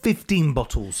 So 15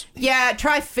 bottles. Yeah,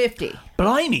 try 50.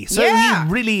 Blimey! So Yeah.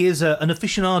 he really is an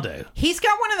aficionado. He's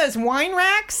got one of those wine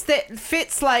racks that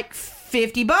fits like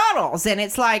 50 bottles, and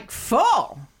it's like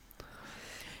full.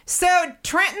 So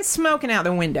Trenton's smoking out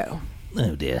the window.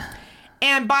 Oh dear.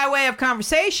 And by way of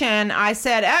conversation, I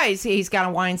said, oh, he's got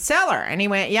a wine cellar. And he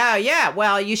went, yeah,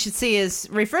 well, you should see his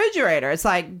refrigerator. It's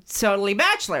like totally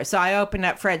bachelor. So I opened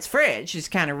up Fred's fridge. It's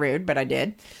kind of rude, but I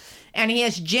did. And he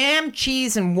has jam,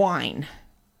 cheese, and wine.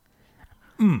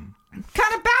 Kind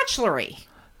of bachelor-y.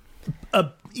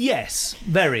 Yes,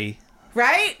 very.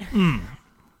 Right?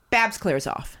 Babs clears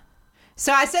off.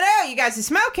 So I said, oh, you guys are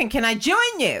smoking. Can I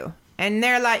join you? And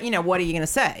they're like, what are you going to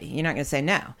say? You're not going to say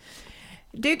no.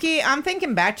 Dookie, I'm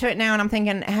thinking back to it now, and I'm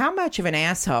thinking, how much of an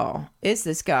asshole is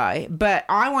this guy? But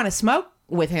I want to smoke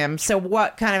with him, so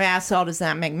what kind of asshole does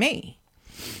that make me?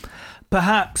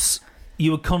 Perhaps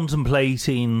you were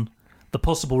contemplating the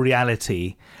possible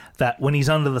reality that when he's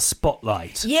under the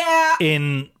spotlight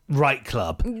in Right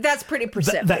Club, that's pretty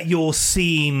perceptive. That you're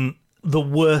seeing the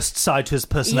worst side to his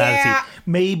personality. Yeah.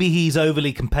 Maybe he's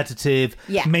overly competitive.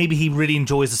 Yeah. Maybe he really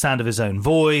enjoys the sound of his own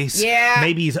voice. Yeah.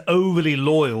 Maybe he's overly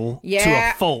loyal to Yeah.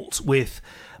 a fault with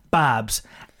Babs.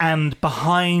 And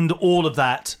behind all of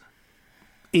that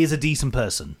is a decent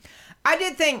person. I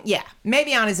did think,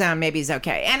 maybe on his own, maybe he's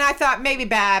okay. And I thought maybe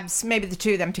Babs, maybe the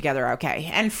two of them together are okay.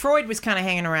 And Freud was kind of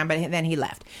hanging around, but then he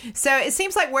left. So it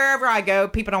seems like wherever I go,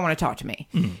 people don't want to talk to me.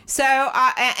 So,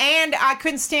 and I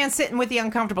couldn't stand sitting with the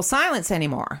uncomfortable silence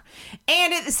anymore.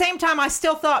 And at the same time, I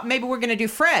still thought maybe we're going to do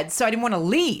Fred. So I didn't want to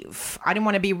leave. I didn't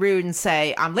want to be rude and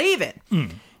say, I'm leaving.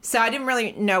 So I didn't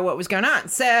really know what was going on.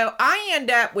 So I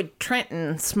end up with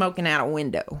Trenton smoking out a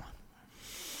window.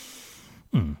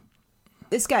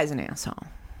 This guy's an asshole.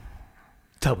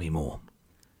 Tell me more.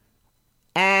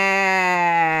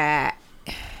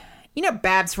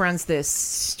 Babs runs this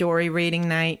story reading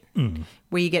night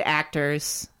where you get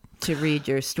actors to read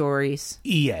your stories.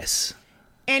 Yes.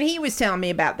 And he was telling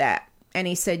me about that. And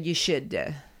he said you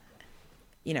should,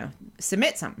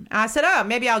 submit something. I said, oh,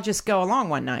 maybe I'll just go along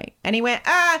one night. And he went,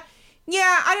 I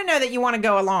don't know that you want to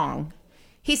go along.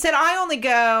 He said, I only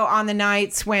go on the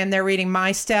nights when they're reading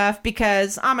my stuff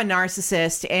because I'm a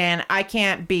narcissist and I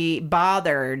can't be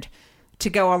bothered to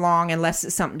go along unless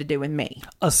it's something to do with me.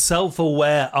 A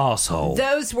self-aware arsehole.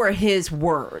 Those were his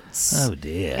words. Oh,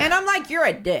 dear. And I'm like, you're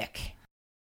a dick.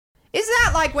 Isn't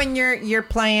that like when you're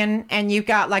playing and you've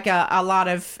got like a lot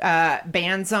of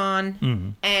bands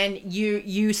on and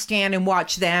you stand and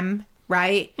watch them,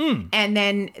 right? And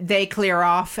then they clear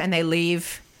off and they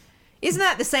leave? Isn't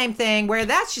that the same thing where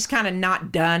that's just kind of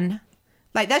not done?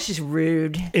 Like, that's just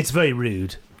rude. It's very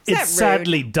rude. Is that It's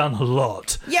sadly rude? done a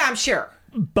lot. Yeah, I'm sure.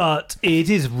 But it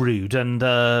is rude. And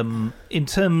in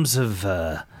terms of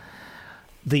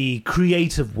the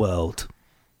creative world,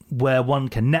 where one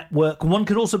can network, one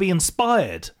can also be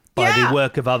inspired by the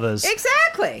work of others.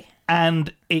 Exactly.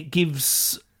 And it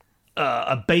gives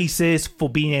a basis for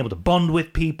being able to bond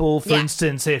with people. For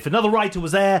instance, if another writer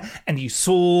was there and you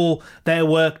saw their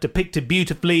work depicted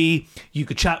beautifully, you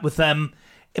could chat with them.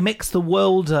 It makes the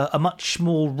world a much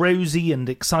more rosy and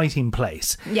exciting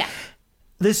place. Yeah.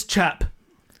 This chap,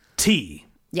 T.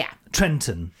 Yeah.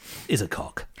 Trenton, is a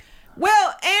cock.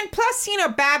 Well, and plus,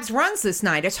 Babs runs this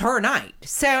night. It's her night.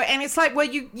 So, and it's like, well,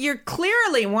 you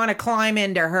clearly want to climb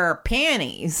into her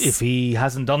panties. If he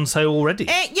hasn't done so already.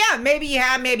 And, maybe you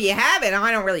have, maybe you haven't.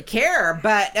 I don't really care.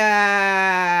 But,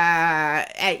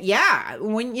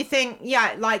 when you think,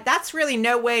 like, that's really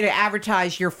no way to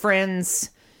advertise your friends,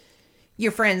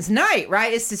 your friend's night,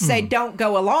 right? Is to say don't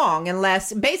go along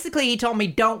unless, basically he told me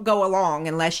don't go along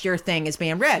unless your thing is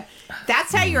being read.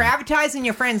 That's how you're advertising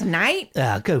your friend's night?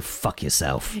 Go fuck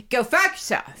yourself. Go fuck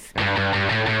yourself. Go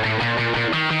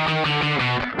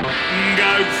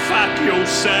fuck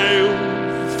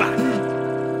yourself. Fuck.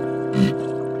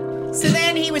 So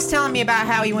then he was telling me about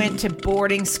how he went to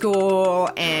boarding school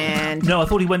and... No, I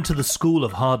thought he went to the School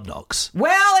of Hard Knocks.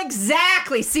 Well,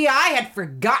 exactly. See, I had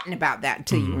forgotten about that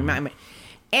until you remind me.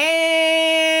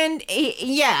 And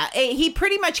he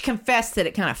pretty much confessed that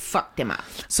it kind of fucked him up.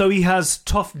 So he has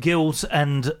tough guilt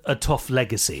and a tough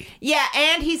legacy. Yeah,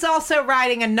 and he's also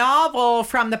writing a novel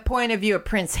from the point of view of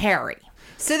Prince Harry.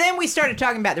 So then we started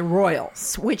talking about the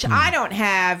royals, which I don't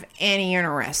have any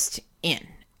interest in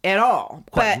at all.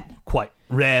 Quite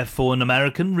rare for an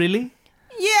American, really?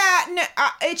 Yeah, no,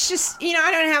 it's just,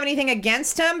 I don't have anything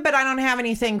against him, but I don't have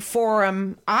anything for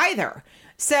him either.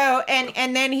 So,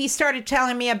 and then he started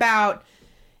telling me about,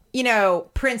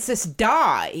 Princess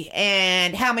Di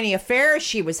and how many affairs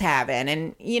she was having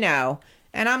and,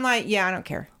 and I'm like, yeah, I don't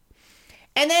care.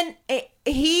 And then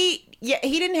he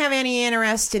didn't have any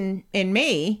interest in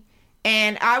me.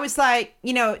 And I was like,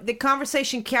 the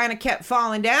conversation kind of kept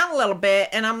falling down a little bit.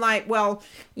 And I'm like, well,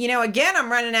 again,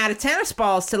 I'm running out of tennis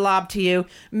balls to lob to you.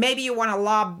 Maybe you want to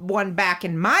lob one back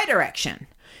in my direction.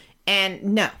 And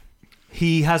no.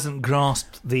 He hasn't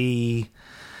grasped the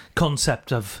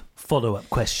concept of follow-up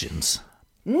questions.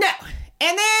 No.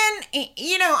 And then,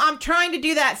 I'm trying to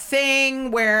do that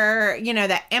thing where,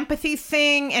 that empathy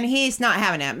thing, and he's not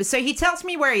having it. So he tells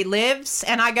me where he lives,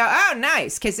 and I go, oh,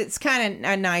 nice, because it's kind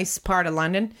of a nice part of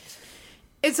London.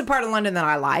 It's a part of London that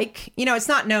I like. It's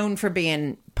not known for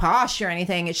being posh or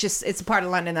anything. It's a part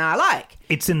of London that I like.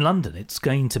 It's in London. It's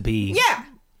going to be... Yeah.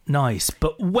 Nice,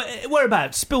 but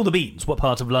whereabouts? Spill the beans. What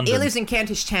part of London? He lives in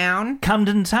Kentish Town.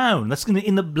 Camden Town. That's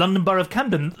in the London Borough of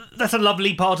Camden. That's a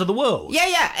lovely part of the world.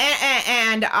 Yeah,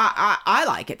 and I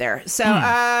like it there. So,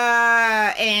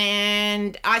 and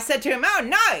I said to him, "Oh,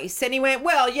 nice," and he went,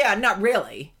 "Well, yeah, not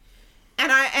really."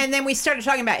 And then we started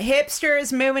talking about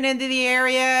hipsters moving into the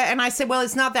area, and I said, "Well,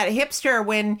 it's not that hipster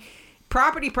when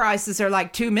property prices are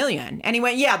like $2 million," and he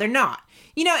went, "Yeah, they're not."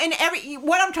 And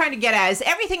what I'm trying to get at is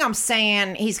everything I'm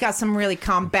saying, he's got some really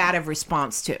combative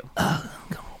response to.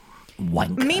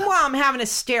 Wanker. Meanwhile, I'm having to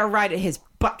stare right at his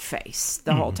butt face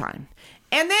the whole time.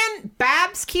 And then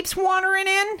Babs keeps wandering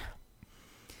in,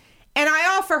 and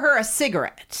I offer her a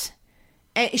cigarette.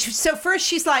 And so first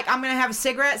she's like, I'm going to have a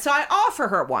cigarette. So I offer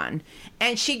her one,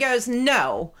 and she goes,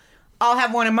 no, I'll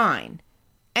have one of mine.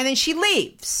 And then she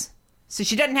leaves. So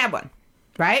she doesn't have one,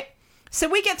 right? So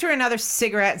we get through another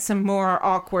cigarette, some more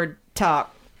awkward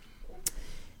talk.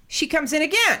 She comes in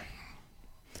again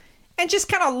and just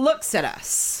kind of looks at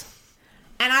us.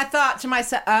 And I thought to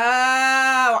myself,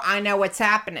 oh, I know what's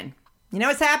happening. You know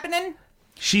what's happening?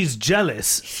 She's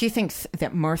jealous. She thinks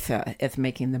that Martha is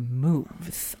making the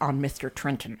moves on Mr.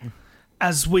 Trenton.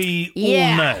 As we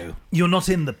all know, you're not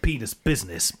in the penis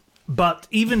business. But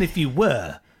even if you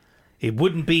were, it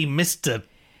wouldn't be Mr.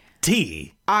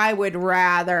 T. I would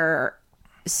rather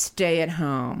stay at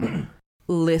home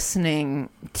listening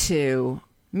to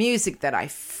music that I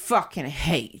fucking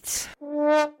hate.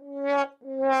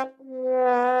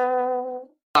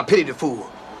 I pity the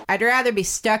fool. I'd rather be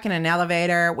stuck in an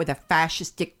elevator with a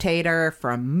fascist dictator for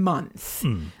a month,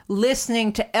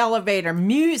 listening to elevator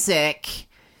music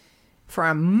for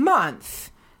a month,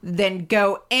 than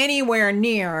go anywhere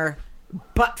near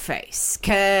Buttface,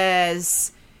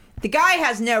 because the guy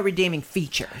has no redeeming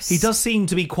features. He does seem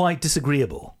to be quite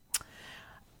disagreeable.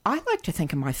 I like to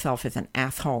think of myself as an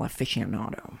asshole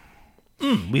aficionado.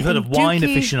 We've heard of wine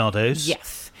Dookie, aficionados.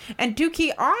 Yes. And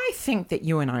Dookie, I think that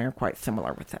you and I are quite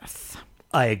similar with this.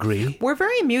 I agree. We're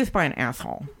very amused by an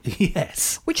asshole.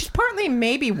 Yes. Which is partly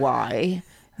maybe why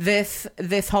this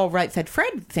whole Right Said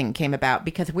Fred thing came about,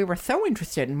 because we were so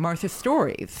interested in Martha's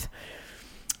stories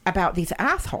about these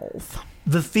assholes.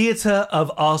 The theatre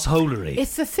of arseholery.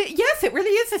 It's yes, it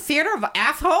really is a theater of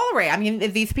assholery. I mean,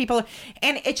 these people,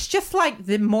 and it's just like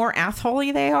the more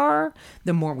assholey they are,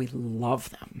 the more we love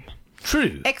them.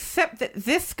 True. Except that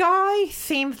this guy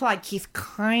seems like he's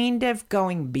kind of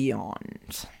going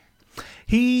beyond.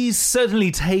 He's certainly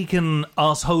taken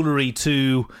arseholery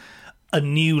to a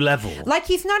new level. Like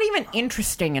he's not even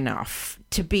interesting enough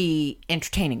to be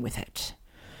entertaining with it.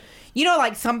 You know,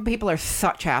 like some people are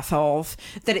such assholes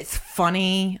that it's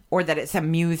funny or that it's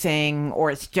amusing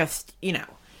or it's just,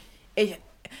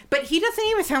 but he doesn't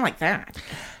even sound like that.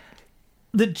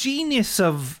 The genius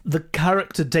of the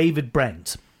character David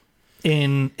Brent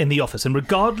in The Office, and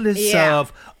regardless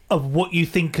of what you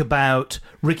think about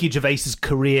Ricky Gervais's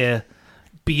career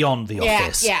beyond The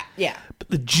Office. Yeah. But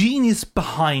the genius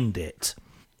behind it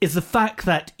is the fact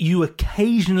that you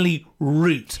occasionally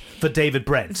root for David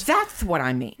Brent. That's what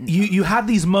I mean. You have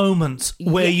these moments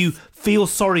where you feel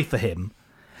sorry for him,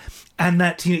 and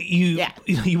that you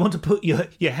want to put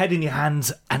your head in your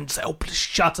hands and say, "Oh, please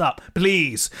shut up,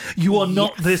 please. You are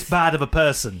not this bad of a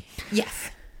person." Yes.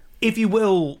 If you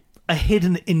will, a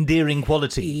hidden endearing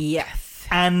quality. Yes.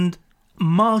 And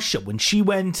Marsha, when she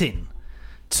went in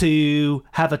to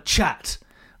have a chat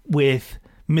with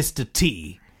Mr.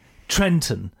 T,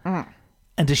 Trenton,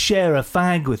 and to share a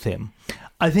fag with him,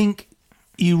 I think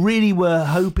you really were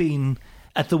hoping,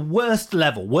 at the worst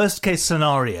level, worst case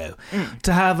scenario,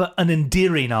 to have an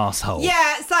endearing asshole.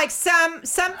 Yeah, it's like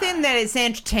something that is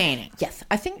entertaining. Yes,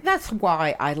 I think that's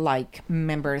why I like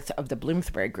members of the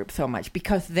Bloomsbury group so much,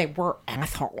 because they were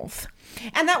assholes.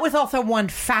 And that was also one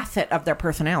facet of their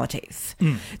personalities.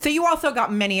 So you also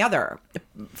got many other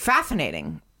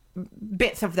fascinating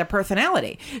bits of their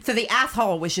personality. So the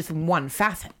asshole was just one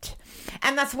facet.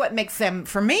 And that's what makes them,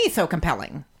 for me, so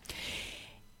compelling.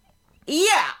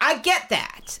 Yeah, I get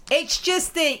that. It's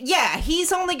just that,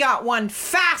 he's only got one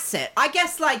facet. I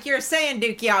guess, like you're saying,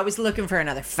 Dookie, I was looking for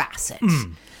another facet.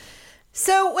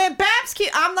 So when Babs,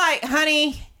 I'm like,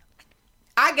 honey,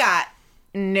 I got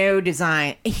no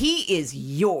design. He is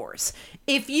yours.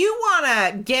 If you want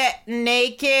to get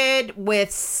naked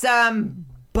with some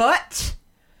butt,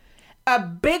 a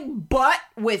big butt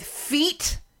with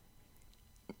feet,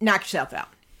 knock yourself out.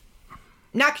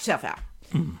 Knock yourself out.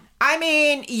 I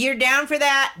mean, you're down for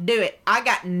that? Do it. I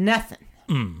got nothing.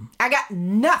 I got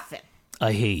nothing.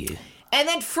 I hear you. And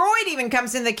then Freud even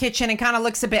comes in the kitchen and kind of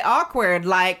looks a bit awkward,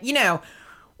 like,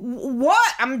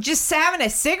 what? I'm just having a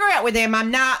cigarette with him.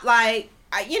 I'm not like,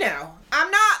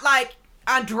 I'm not like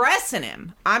undressing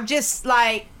him. I'm just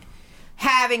like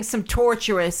having some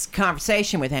torturous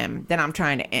conversation with him that I'm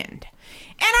trying to end.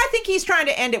 And I think he's trying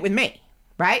to end it with me,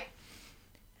 right?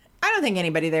 I don't think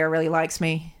anybody there really likes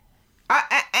me.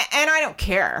 And I don't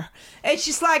care. It's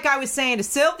just like I was saying to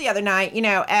Sylv the other night,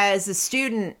 as a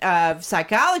student of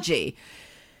psychology,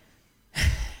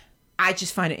 I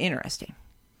just find it interesting.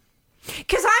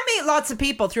 Because I meet lots of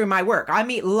people through my work. I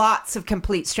meet lots of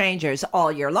complete strangers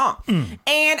all year long.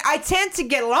 And I tend to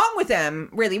get along with them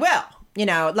really well.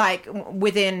 Like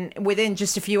within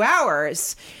just a few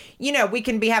hours, we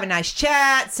can be having nice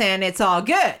chats and it's all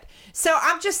good. So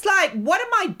I'm just like, what am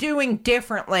I doing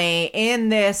differently in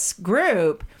this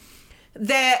group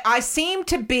that I seem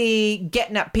to be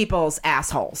getting up people's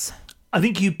assholes? I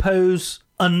think you pose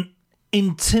an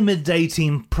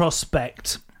intimidating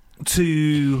prospect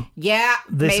to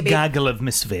this gaggle of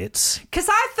misfits. Because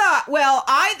I thought, well,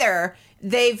 either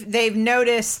they've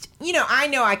noticed, I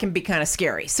know I can be kind of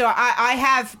scary. So I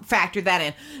have factored that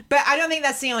in. But I don't think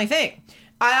that's the only thing.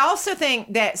 I also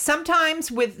think that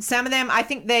sometimes with some of them, I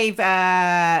think they've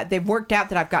worked out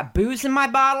that I've got booze in my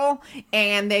bottle,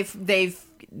 and it's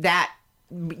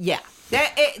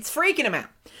freaking them out.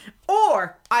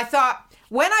 Or I thought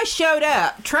when I showed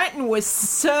up, Trenton was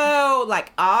so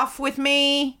like off with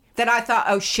me that I thought,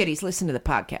 oh shit, he's listening to the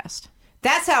podcast.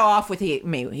 That's how off with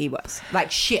me he was.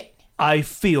 Like shit. I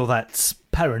feel that's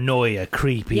paranoia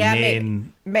creeping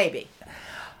in. Maybe.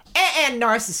 And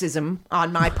narcissism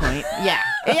on my point. Yeah,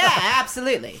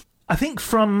 absolutely. I think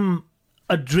from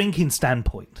a drinking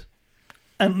standpoint,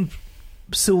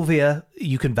 Sylvia,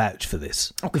 you can vouch for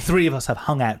this. Okay. The three of us have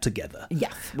hung out together.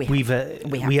 Yes, we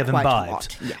have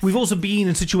imbibed. Yes. We've also been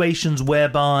in situations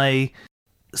whereby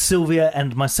Sylvia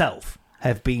and myself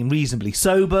have been reasonably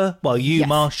sober, while you,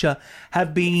 Marsha,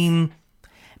 have been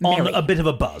on a bit of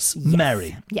a buzz. Yes.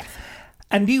 Merry. Yes.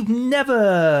 And you've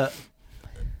never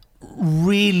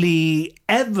really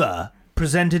ever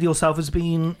presented yourself as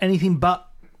being anything but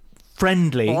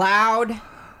friendly. Loud.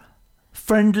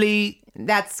 Friendly.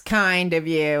 That's kind of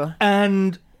you.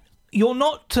 And you're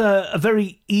not a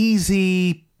very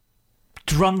easy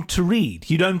drunk to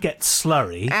read. You don't get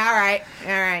slurry. All right.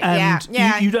 And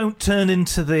you don't turn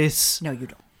into this... No, you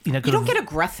don't. You don't get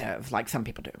aggressive like some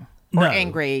people do. Or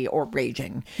angry or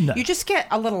raging. No. You just get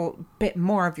a little bit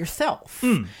more of yourself,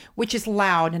 which is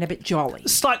loud and a bit jolly.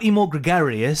 Slightly more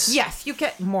gregarious. Yes, you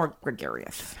get more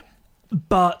gregarious.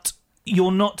 But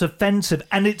you're not offensive,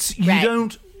 and you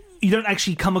don't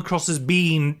actually come across as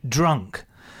being drunk.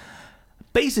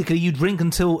 Basically, you drink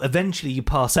until eventually you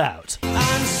pass out.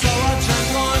 And so I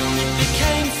drank one, it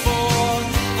became four,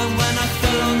 and when I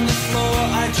fell on the floor,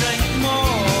 I drank more.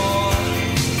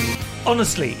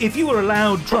 Honestly, if you were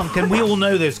allowed drunk, and we all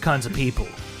know those kinds of people,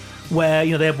 where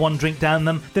they have one drink down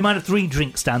them, they might have 3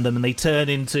 drinks down them, and they turn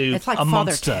into it's like a Father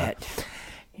monster. Ted.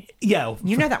 Yeah,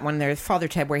 you know that one. There's Father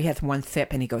Ted where he has one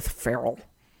sip and he goes feral.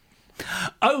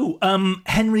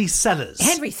 Henry Sellers.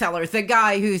 Henry Sellers, the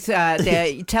guy who's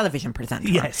the television presenter.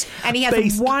 Yes. And he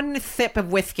has one sip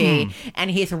of whiskey,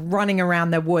 and he's running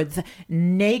around the woods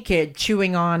naked,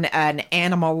 chewing on an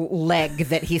animal leg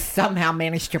that he somehow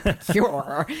managed to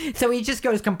procure. So he just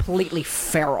goes completely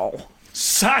feral.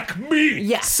 Sack me!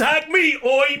 Yes. Sack me!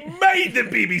 I made the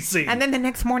BBC! And then the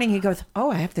next morning he goes,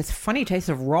 I have this funny taste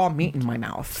of raw meat in my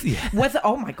mouth. Yeah.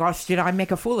 Oh my gosh, did I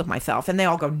make a fool of myself? And they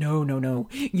all go, no,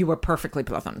 you were perfectly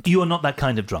pleasant. You are not that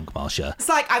kind of drunk, Marcia. It's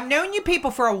like, I've known you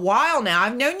people for a while now.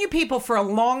 I've known you people for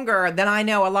longer than I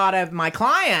know a lot of my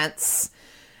clients.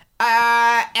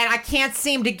 And I can't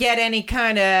seem to get any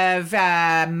kind of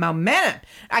momentum.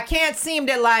 I can't seem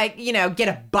to, get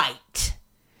a bite.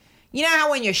 You know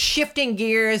how when you're shifting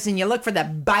gears and you look for the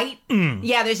bite?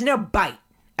 Yeah, there's no bite.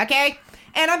 Okay?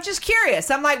 And I'm just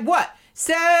curious. I'm like, what?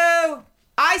 So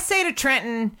I say to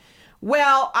Trenton,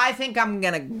 well, I think I'm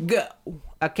going to go.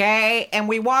 Okay? And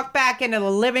we walk back into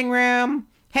the living room.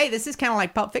 Hey, this is kind of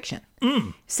like Pulp Fiction.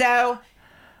 So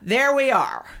there we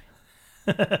are.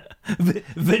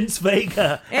 Vince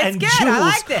Vega and good. Jules I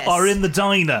like this. are in the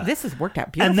diner. This has worked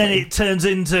out beautifully. And then it turns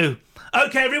into,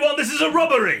 okay, everyone, this is a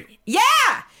robbery. Yeah!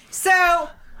 So,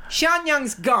 Sean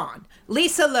Young's gone.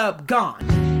 Lisa Loeb gone.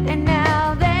 And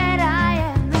now that I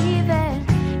am leaving,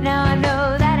 now I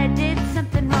know that I did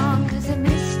something wrong because I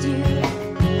missed you.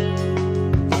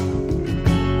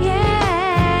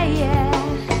 Yeah,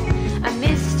 I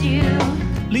missed you.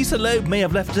 Lisa Loeb may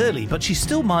have left early, but she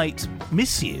still might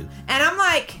miss you. And I'm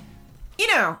like,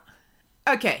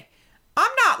 okay,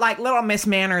 I'm not like Little Miss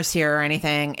Manners here or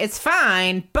anything. It's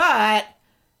fine, but...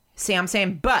 See, I'm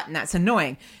saying but, and that's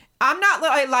annoying. I'm not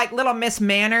like Little Miss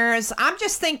Manners. I'm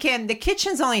just thinking the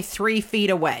kitchen's only 3 feet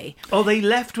away. Oh, they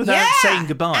left without saying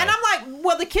goodbye. And I'm like,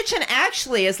 well, the kitchen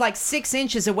actually is like 6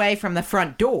 inches away from the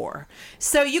front door.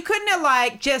 So you couldn't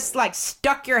have just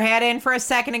stuck your head in for a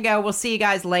second and go, we'll see you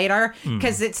guys later,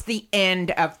 because it's the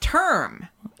end of term.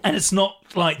 And it's not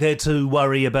like they're to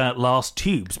worry about last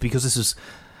tubes, because this is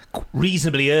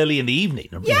reasonably early in the evening.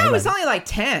 Yeah, it was only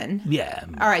 10. Yeah.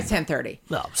 All right, 10:30.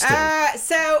 Well,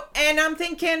 still. And I'm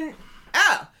thinking,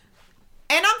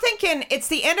 it's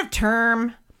the end of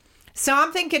term. So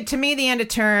I'm thinking, to me, the end of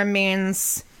term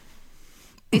means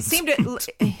it seemed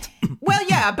well,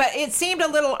 yeah, but it seemed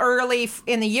a little early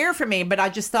in the year for me. But I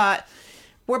just thought,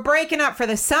 we're breaking up for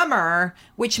the summer,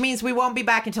 which means we won't be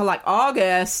back until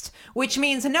August, which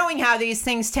means, knowing how these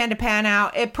things tend to pan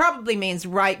out, it probably means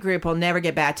Right Group will never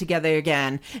get back together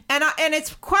again. And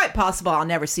it's quite possible I'll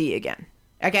never see you again.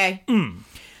 Okay?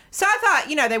 So I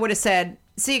thought, they would have said,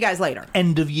 see you guys later.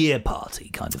 End of year party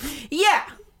kind of Yeah.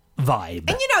 vibe.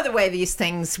 And the way these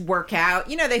things work out,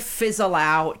 they fizzle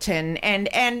out,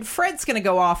 and Fred's going to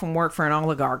go off and work for an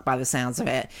oligarch by the sounds of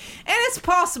it. And it's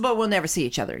possible we'll never see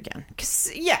each other again.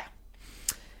 So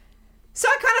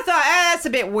I kind of thought, that's a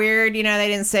bit weird. They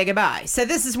didn't say goodbye. So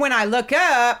this is when I look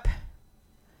up,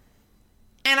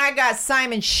 and I got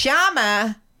Simon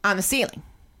Schama on the ceiling.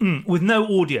 With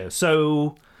no audio.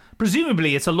 So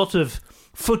presumably it's a lot of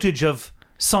footage of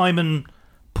Simon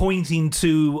pointing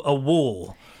to a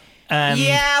wall.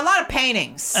 A lot of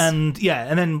paintings. And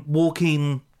then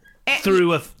walking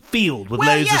through a field with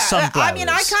loads of sunflowers.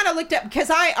 I kind of looked up, because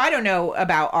I don't know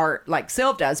about art like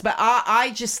Sylv does, but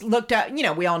I just looked up,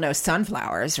 we all know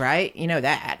sunflowers, right? You know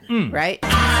that, right?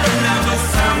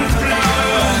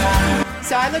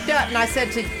 So I looked up and I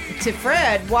said to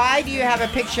Fred, why do you have a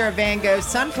picture of Van Gogh's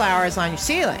sunflowers on your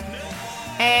ceiling?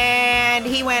 And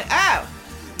he went, oh.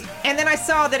 And then I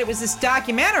saw that it was this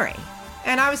documentary.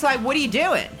 And I was like, what are you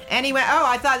doing? And he went, oh,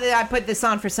 I thought that I put this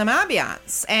on for some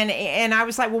ambiance. And I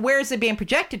was like, well, where is it being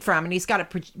projected from? And he's got a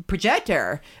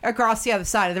projector across the other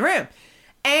side of the room.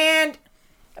 And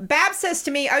Bab says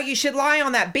to me, oh, you should lie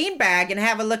on that beanbag and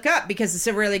have a look up, because it's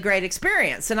a really great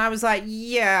experience. And I was like,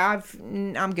 yeah,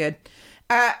 I'm good.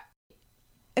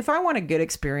 If I want a good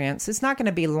experience, it's not going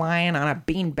to be lying on a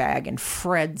beanbag in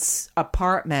Fred's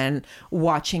apartment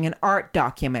watching an art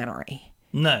documentary.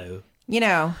 No.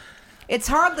 It's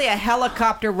hardly a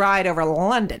helicopter ride over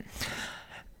London,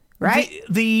 right?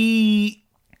 The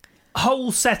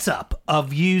whole setup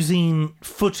of using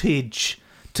footage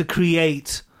to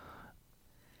create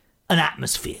an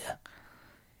atmosphere.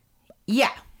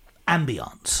 Yeah.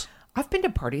 Ambience. I've been to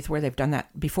parties where they've done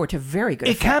that before to very good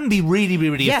effect. It can be really,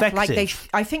 really effective.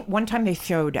 I think one time they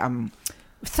showed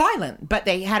Silent, but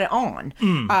they had it on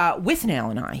with Nell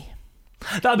and I.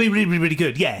 That'd be really, really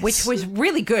good, yes. Which was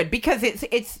really good, because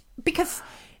it's because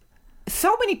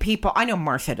so many people, I know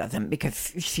Martha doesn't,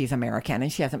 because she's American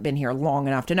and she hasn't been here long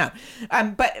enough to know.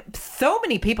 But so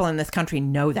many people in this country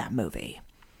know that movie.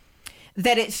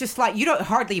 that it's just like you don't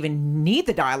hardly even need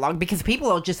the dialogue because people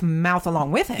will just mouth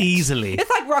along with it Easily. It's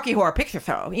like Rocky Horror Picture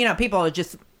Show. People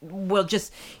will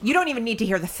just you don't even need to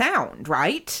hear the sound,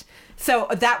 right? So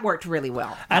that worked really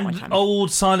well. And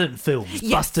old silent films,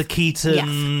 Yes. Buster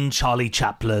Keaton, Charlie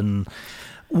Chaplin,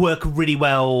 work really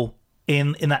well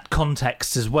in that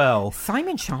context as well.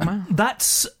 Simon Sharma.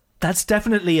 That's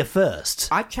definitely a first.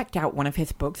 I checked out one of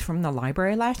his books from the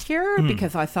library last year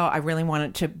because I thought I really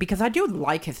wanted to, because I do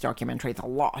like his documentaries a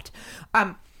lot.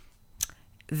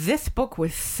 This book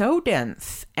was so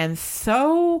dense and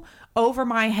so over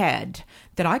my head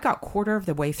that I got quarter of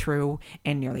the way through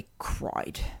and nearly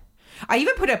cried. I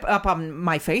even put it up on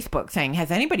my Facebook saying,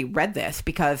 has anybody read this?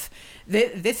 Because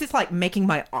this is like making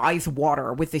my eyes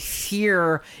water with the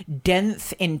sheer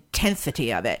dense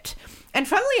intensity of it. And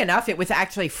funnily enough, it was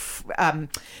actually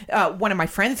one of my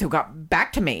friends who got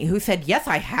back to me who said, yes,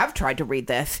 I have tried to read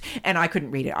this, and I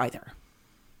couldn't read it either.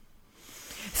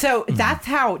 So that's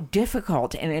how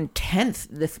difficult and intense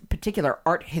this particular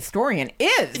art historian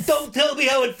is. Don't tell me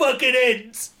how it fucking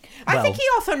ends. I think he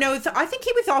also knows. I think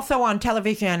he was also on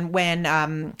television when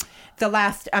the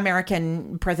last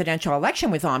American presidential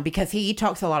election was on because he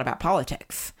talks a lot about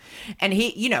politics. And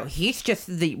he's just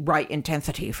the right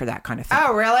intensity for that kind of thing.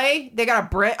 Oh, really? They got a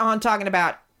Brit on talking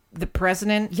about the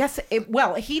president? Yes.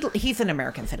 He's an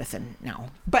American citizen now,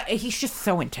 but he's just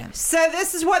so intense. So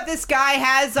this is what this guy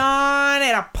has on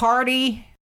at a party.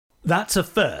 That's a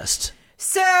first.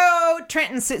 So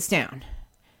Trenton sits down.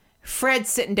 Fred's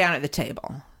sitting down at the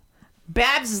table.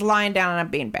 Babs is lying down on a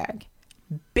beanbag.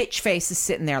 Bitch face is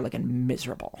sitting there looking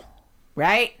miserable.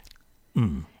 Right?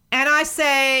 And I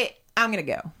say, I'm going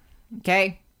to go.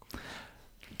 Okay?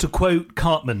 To quote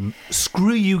Cartman,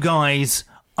 screw you guys,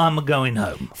 I'm going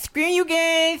home. Screw you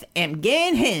guys, I'm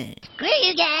going home. Screw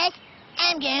you guys,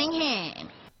 I'm going home.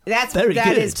 That Very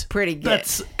good. is pretty good.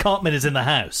 That's Cartman is in the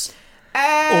house.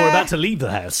 Or about to leave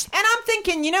the house. And I'm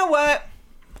thinking, you know what?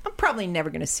 I'm probably never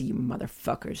going to see you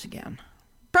motherfuckers again.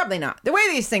 Probably not. The way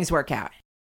these things work out.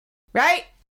 Right?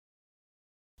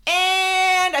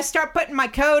 And I start putting my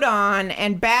coat on,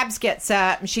 and Babs gets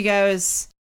up, and she goes,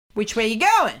 which way you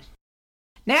going?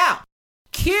 Now,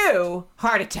 cue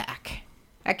heart attack.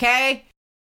 Okay?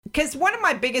 Because one of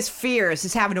my biggest fears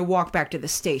is having to walk back to the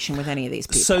station with any of these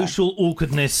people. Social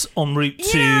awkwardness en route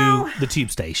to the tube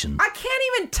station. I can't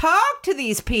even talk to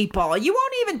these people. You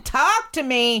won't even talk to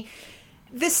me.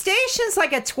 The station's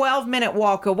like a 12-minute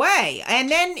walk away. And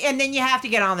then you have to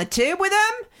get on the tube with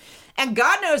them. And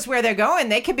God knows where they're going.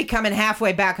 They could be coming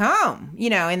halfway back home,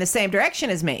 in the same direction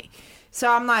as me. So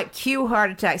I'm like, cue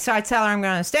heart attack. So I tell her I'm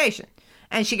going to the station.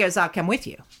 And she goes, I'll come with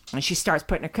you. And she starts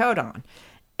putting her coat on.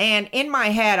 And in my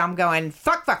head, I'm going,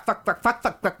 fuck, fuck, fuck, fuck, fuck,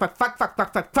 fuck, fuck, fuck, fuck, fuck,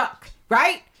 fuck, fuck, fuck,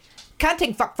 right?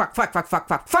 Cunting, fuck, fuck, fuck, fuck, fuck,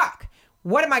 fuck, fuck.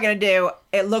 What am I going to do?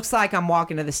 It looks like I'm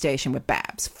walking to the station with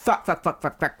Babs. Fuck, fuck, fuck,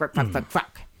 fuck, fuck, fuck, fuck, fuck,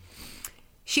 fuck.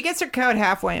 She gets her coat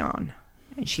halfway on,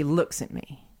 and she looks at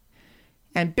me.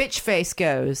 And bitch face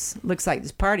goes, looks like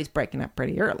this party's breaking up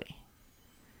pretty early.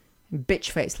 And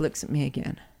bitch face looks at me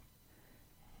again.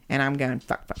 And I'm going,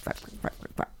 fuck, fuck, fuck, fuck, fuck,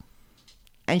 fuck, fuck.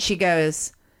 And she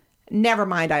goes, never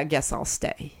mind, I guess I'll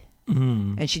stay.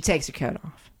 And she takes her coat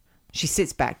off. She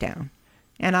sits back down.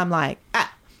 And I'm like,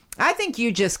 I think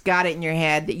you just got it in your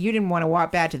head that you didn't want to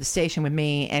walk back to the station with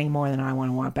me any more than I want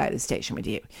to walk back to the station with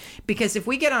you. Because if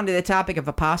we get onto the topic of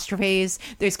apostrophes,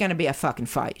 there's going to be a fucking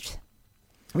fight.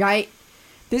 Right?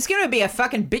 There's going to be a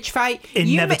fucking bitch fight.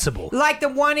 Inevitable. Like the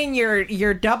one in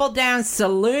your Double Down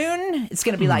saloon. It's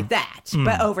going to be like that.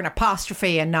 But over an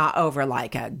apostrophe and not over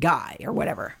like a guy or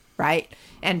whatever. Right?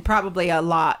 And probably a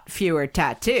lot fewer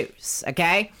tattoos.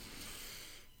 Okay?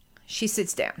 She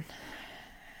sits down.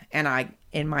 And I,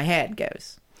 in my head,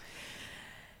 goes,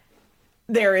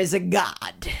 there is a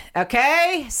God.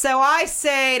 Okay? So I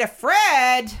say to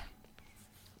Fred,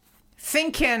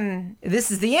 thinking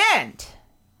this is the end.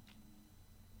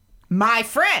 My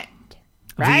friend.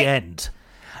 Right? The end.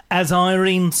 As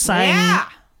Irene sang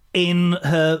in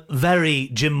her very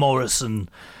Jim Morrison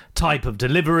type of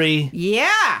delivery.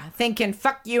 Yeah. Thinking,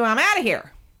 fuck you, I'm out of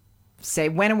here. Say,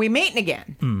 when are we meeting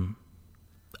again?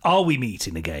 Are we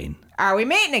meeting again? Are we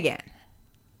meeting again?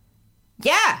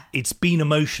 Yeah. It's been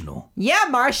emotional. Yeah,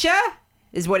 Marcia,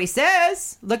 is what he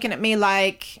says. Looking at me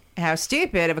like, how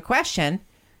stupid of a question.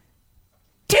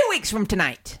 2 weeks from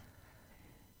tonight.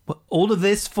 All of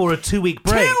this for a 2-week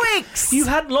break. 2 weeks! You've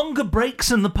had longer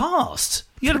breaks in the past.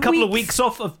 You had a couple of weeks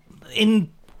off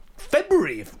in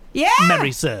February, if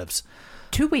memory serves.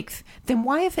 2 weeks. Then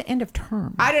why is the end of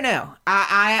term? I don't know.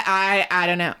 I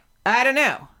don't know. I don't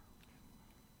know.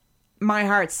 My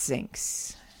heart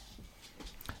sinks.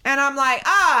 And I'm like,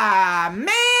 man,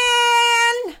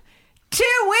 2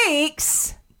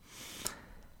 weeks?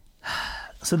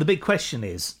 So the big question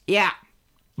is, Yeah.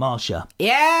 Marsha,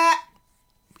 Yeah.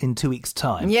 in 2 weeks'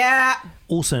 time, Yeah.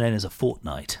 also known as a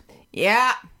fortnight,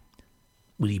 Yeah.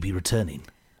 will you be returning?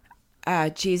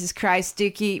 Jesus Christ,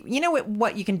 Dookie. You know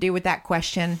what you can do with that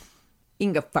question? You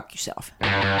can go fuck yourself. Go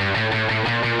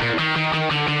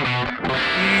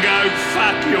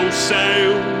fuck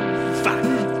yourself. Fuck.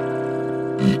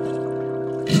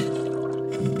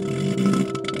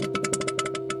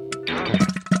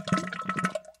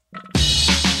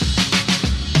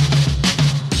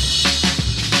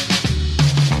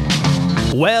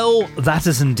 Well, that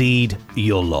is indeed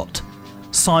your lot.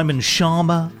 Simon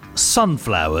Sharma,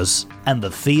 Sunflowers, and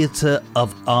the Theatre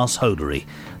of Arseholery.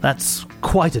 That's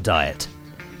quite a diet.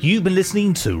 You've been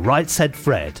listening to Right Said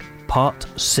Fred, Part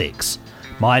 6.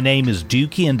 My name is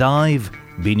Dookie and I've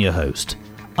been your host.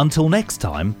 Until next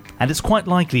time, and it's quite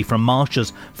likely from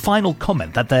Marsha's final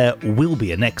comment that there will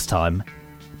be a next time,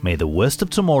 may the worst of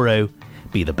tomorrow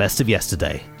be the best of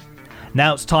yesterday.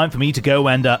 Now it's time for me to go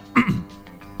and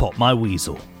pop my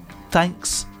weasel.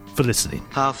 Thanks for listening.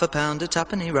 Half a pound of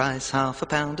tuppenny rice, half a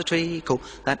pound of treacle.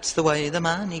 That's the way the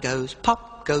money goes.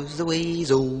 Pop goes the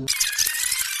weasel.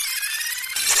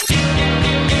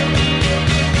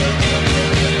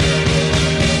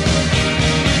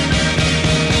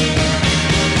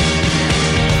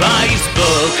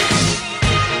 Facebook.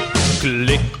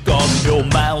 Click on your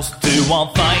mouse to our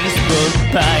Facebook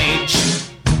page.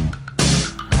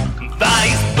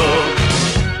 Facebook.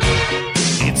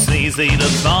 It's easy to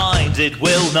find, it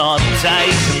will not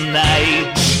take an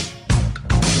age.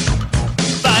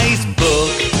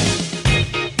 Facebook.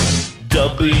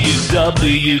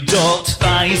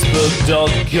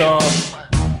 www.facebook.com/.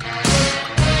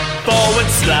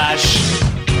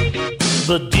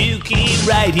 The Dookie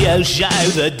Radio Show,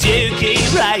 the Dookie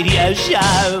Radio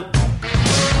Show.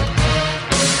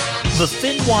 The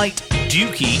thin white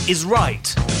Dookie is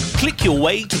right. Click your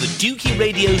way to the Dookie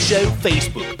Radio Show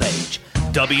Facebook page,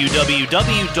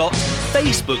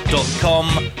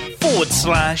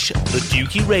 www.facebook.com/The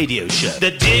Dookie Radio Show.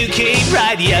 The Dookie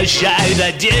Radio Show,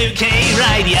 the Dookie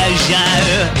Radio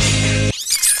Show.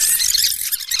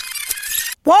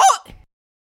 What?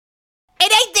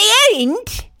 It ain't the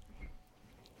end?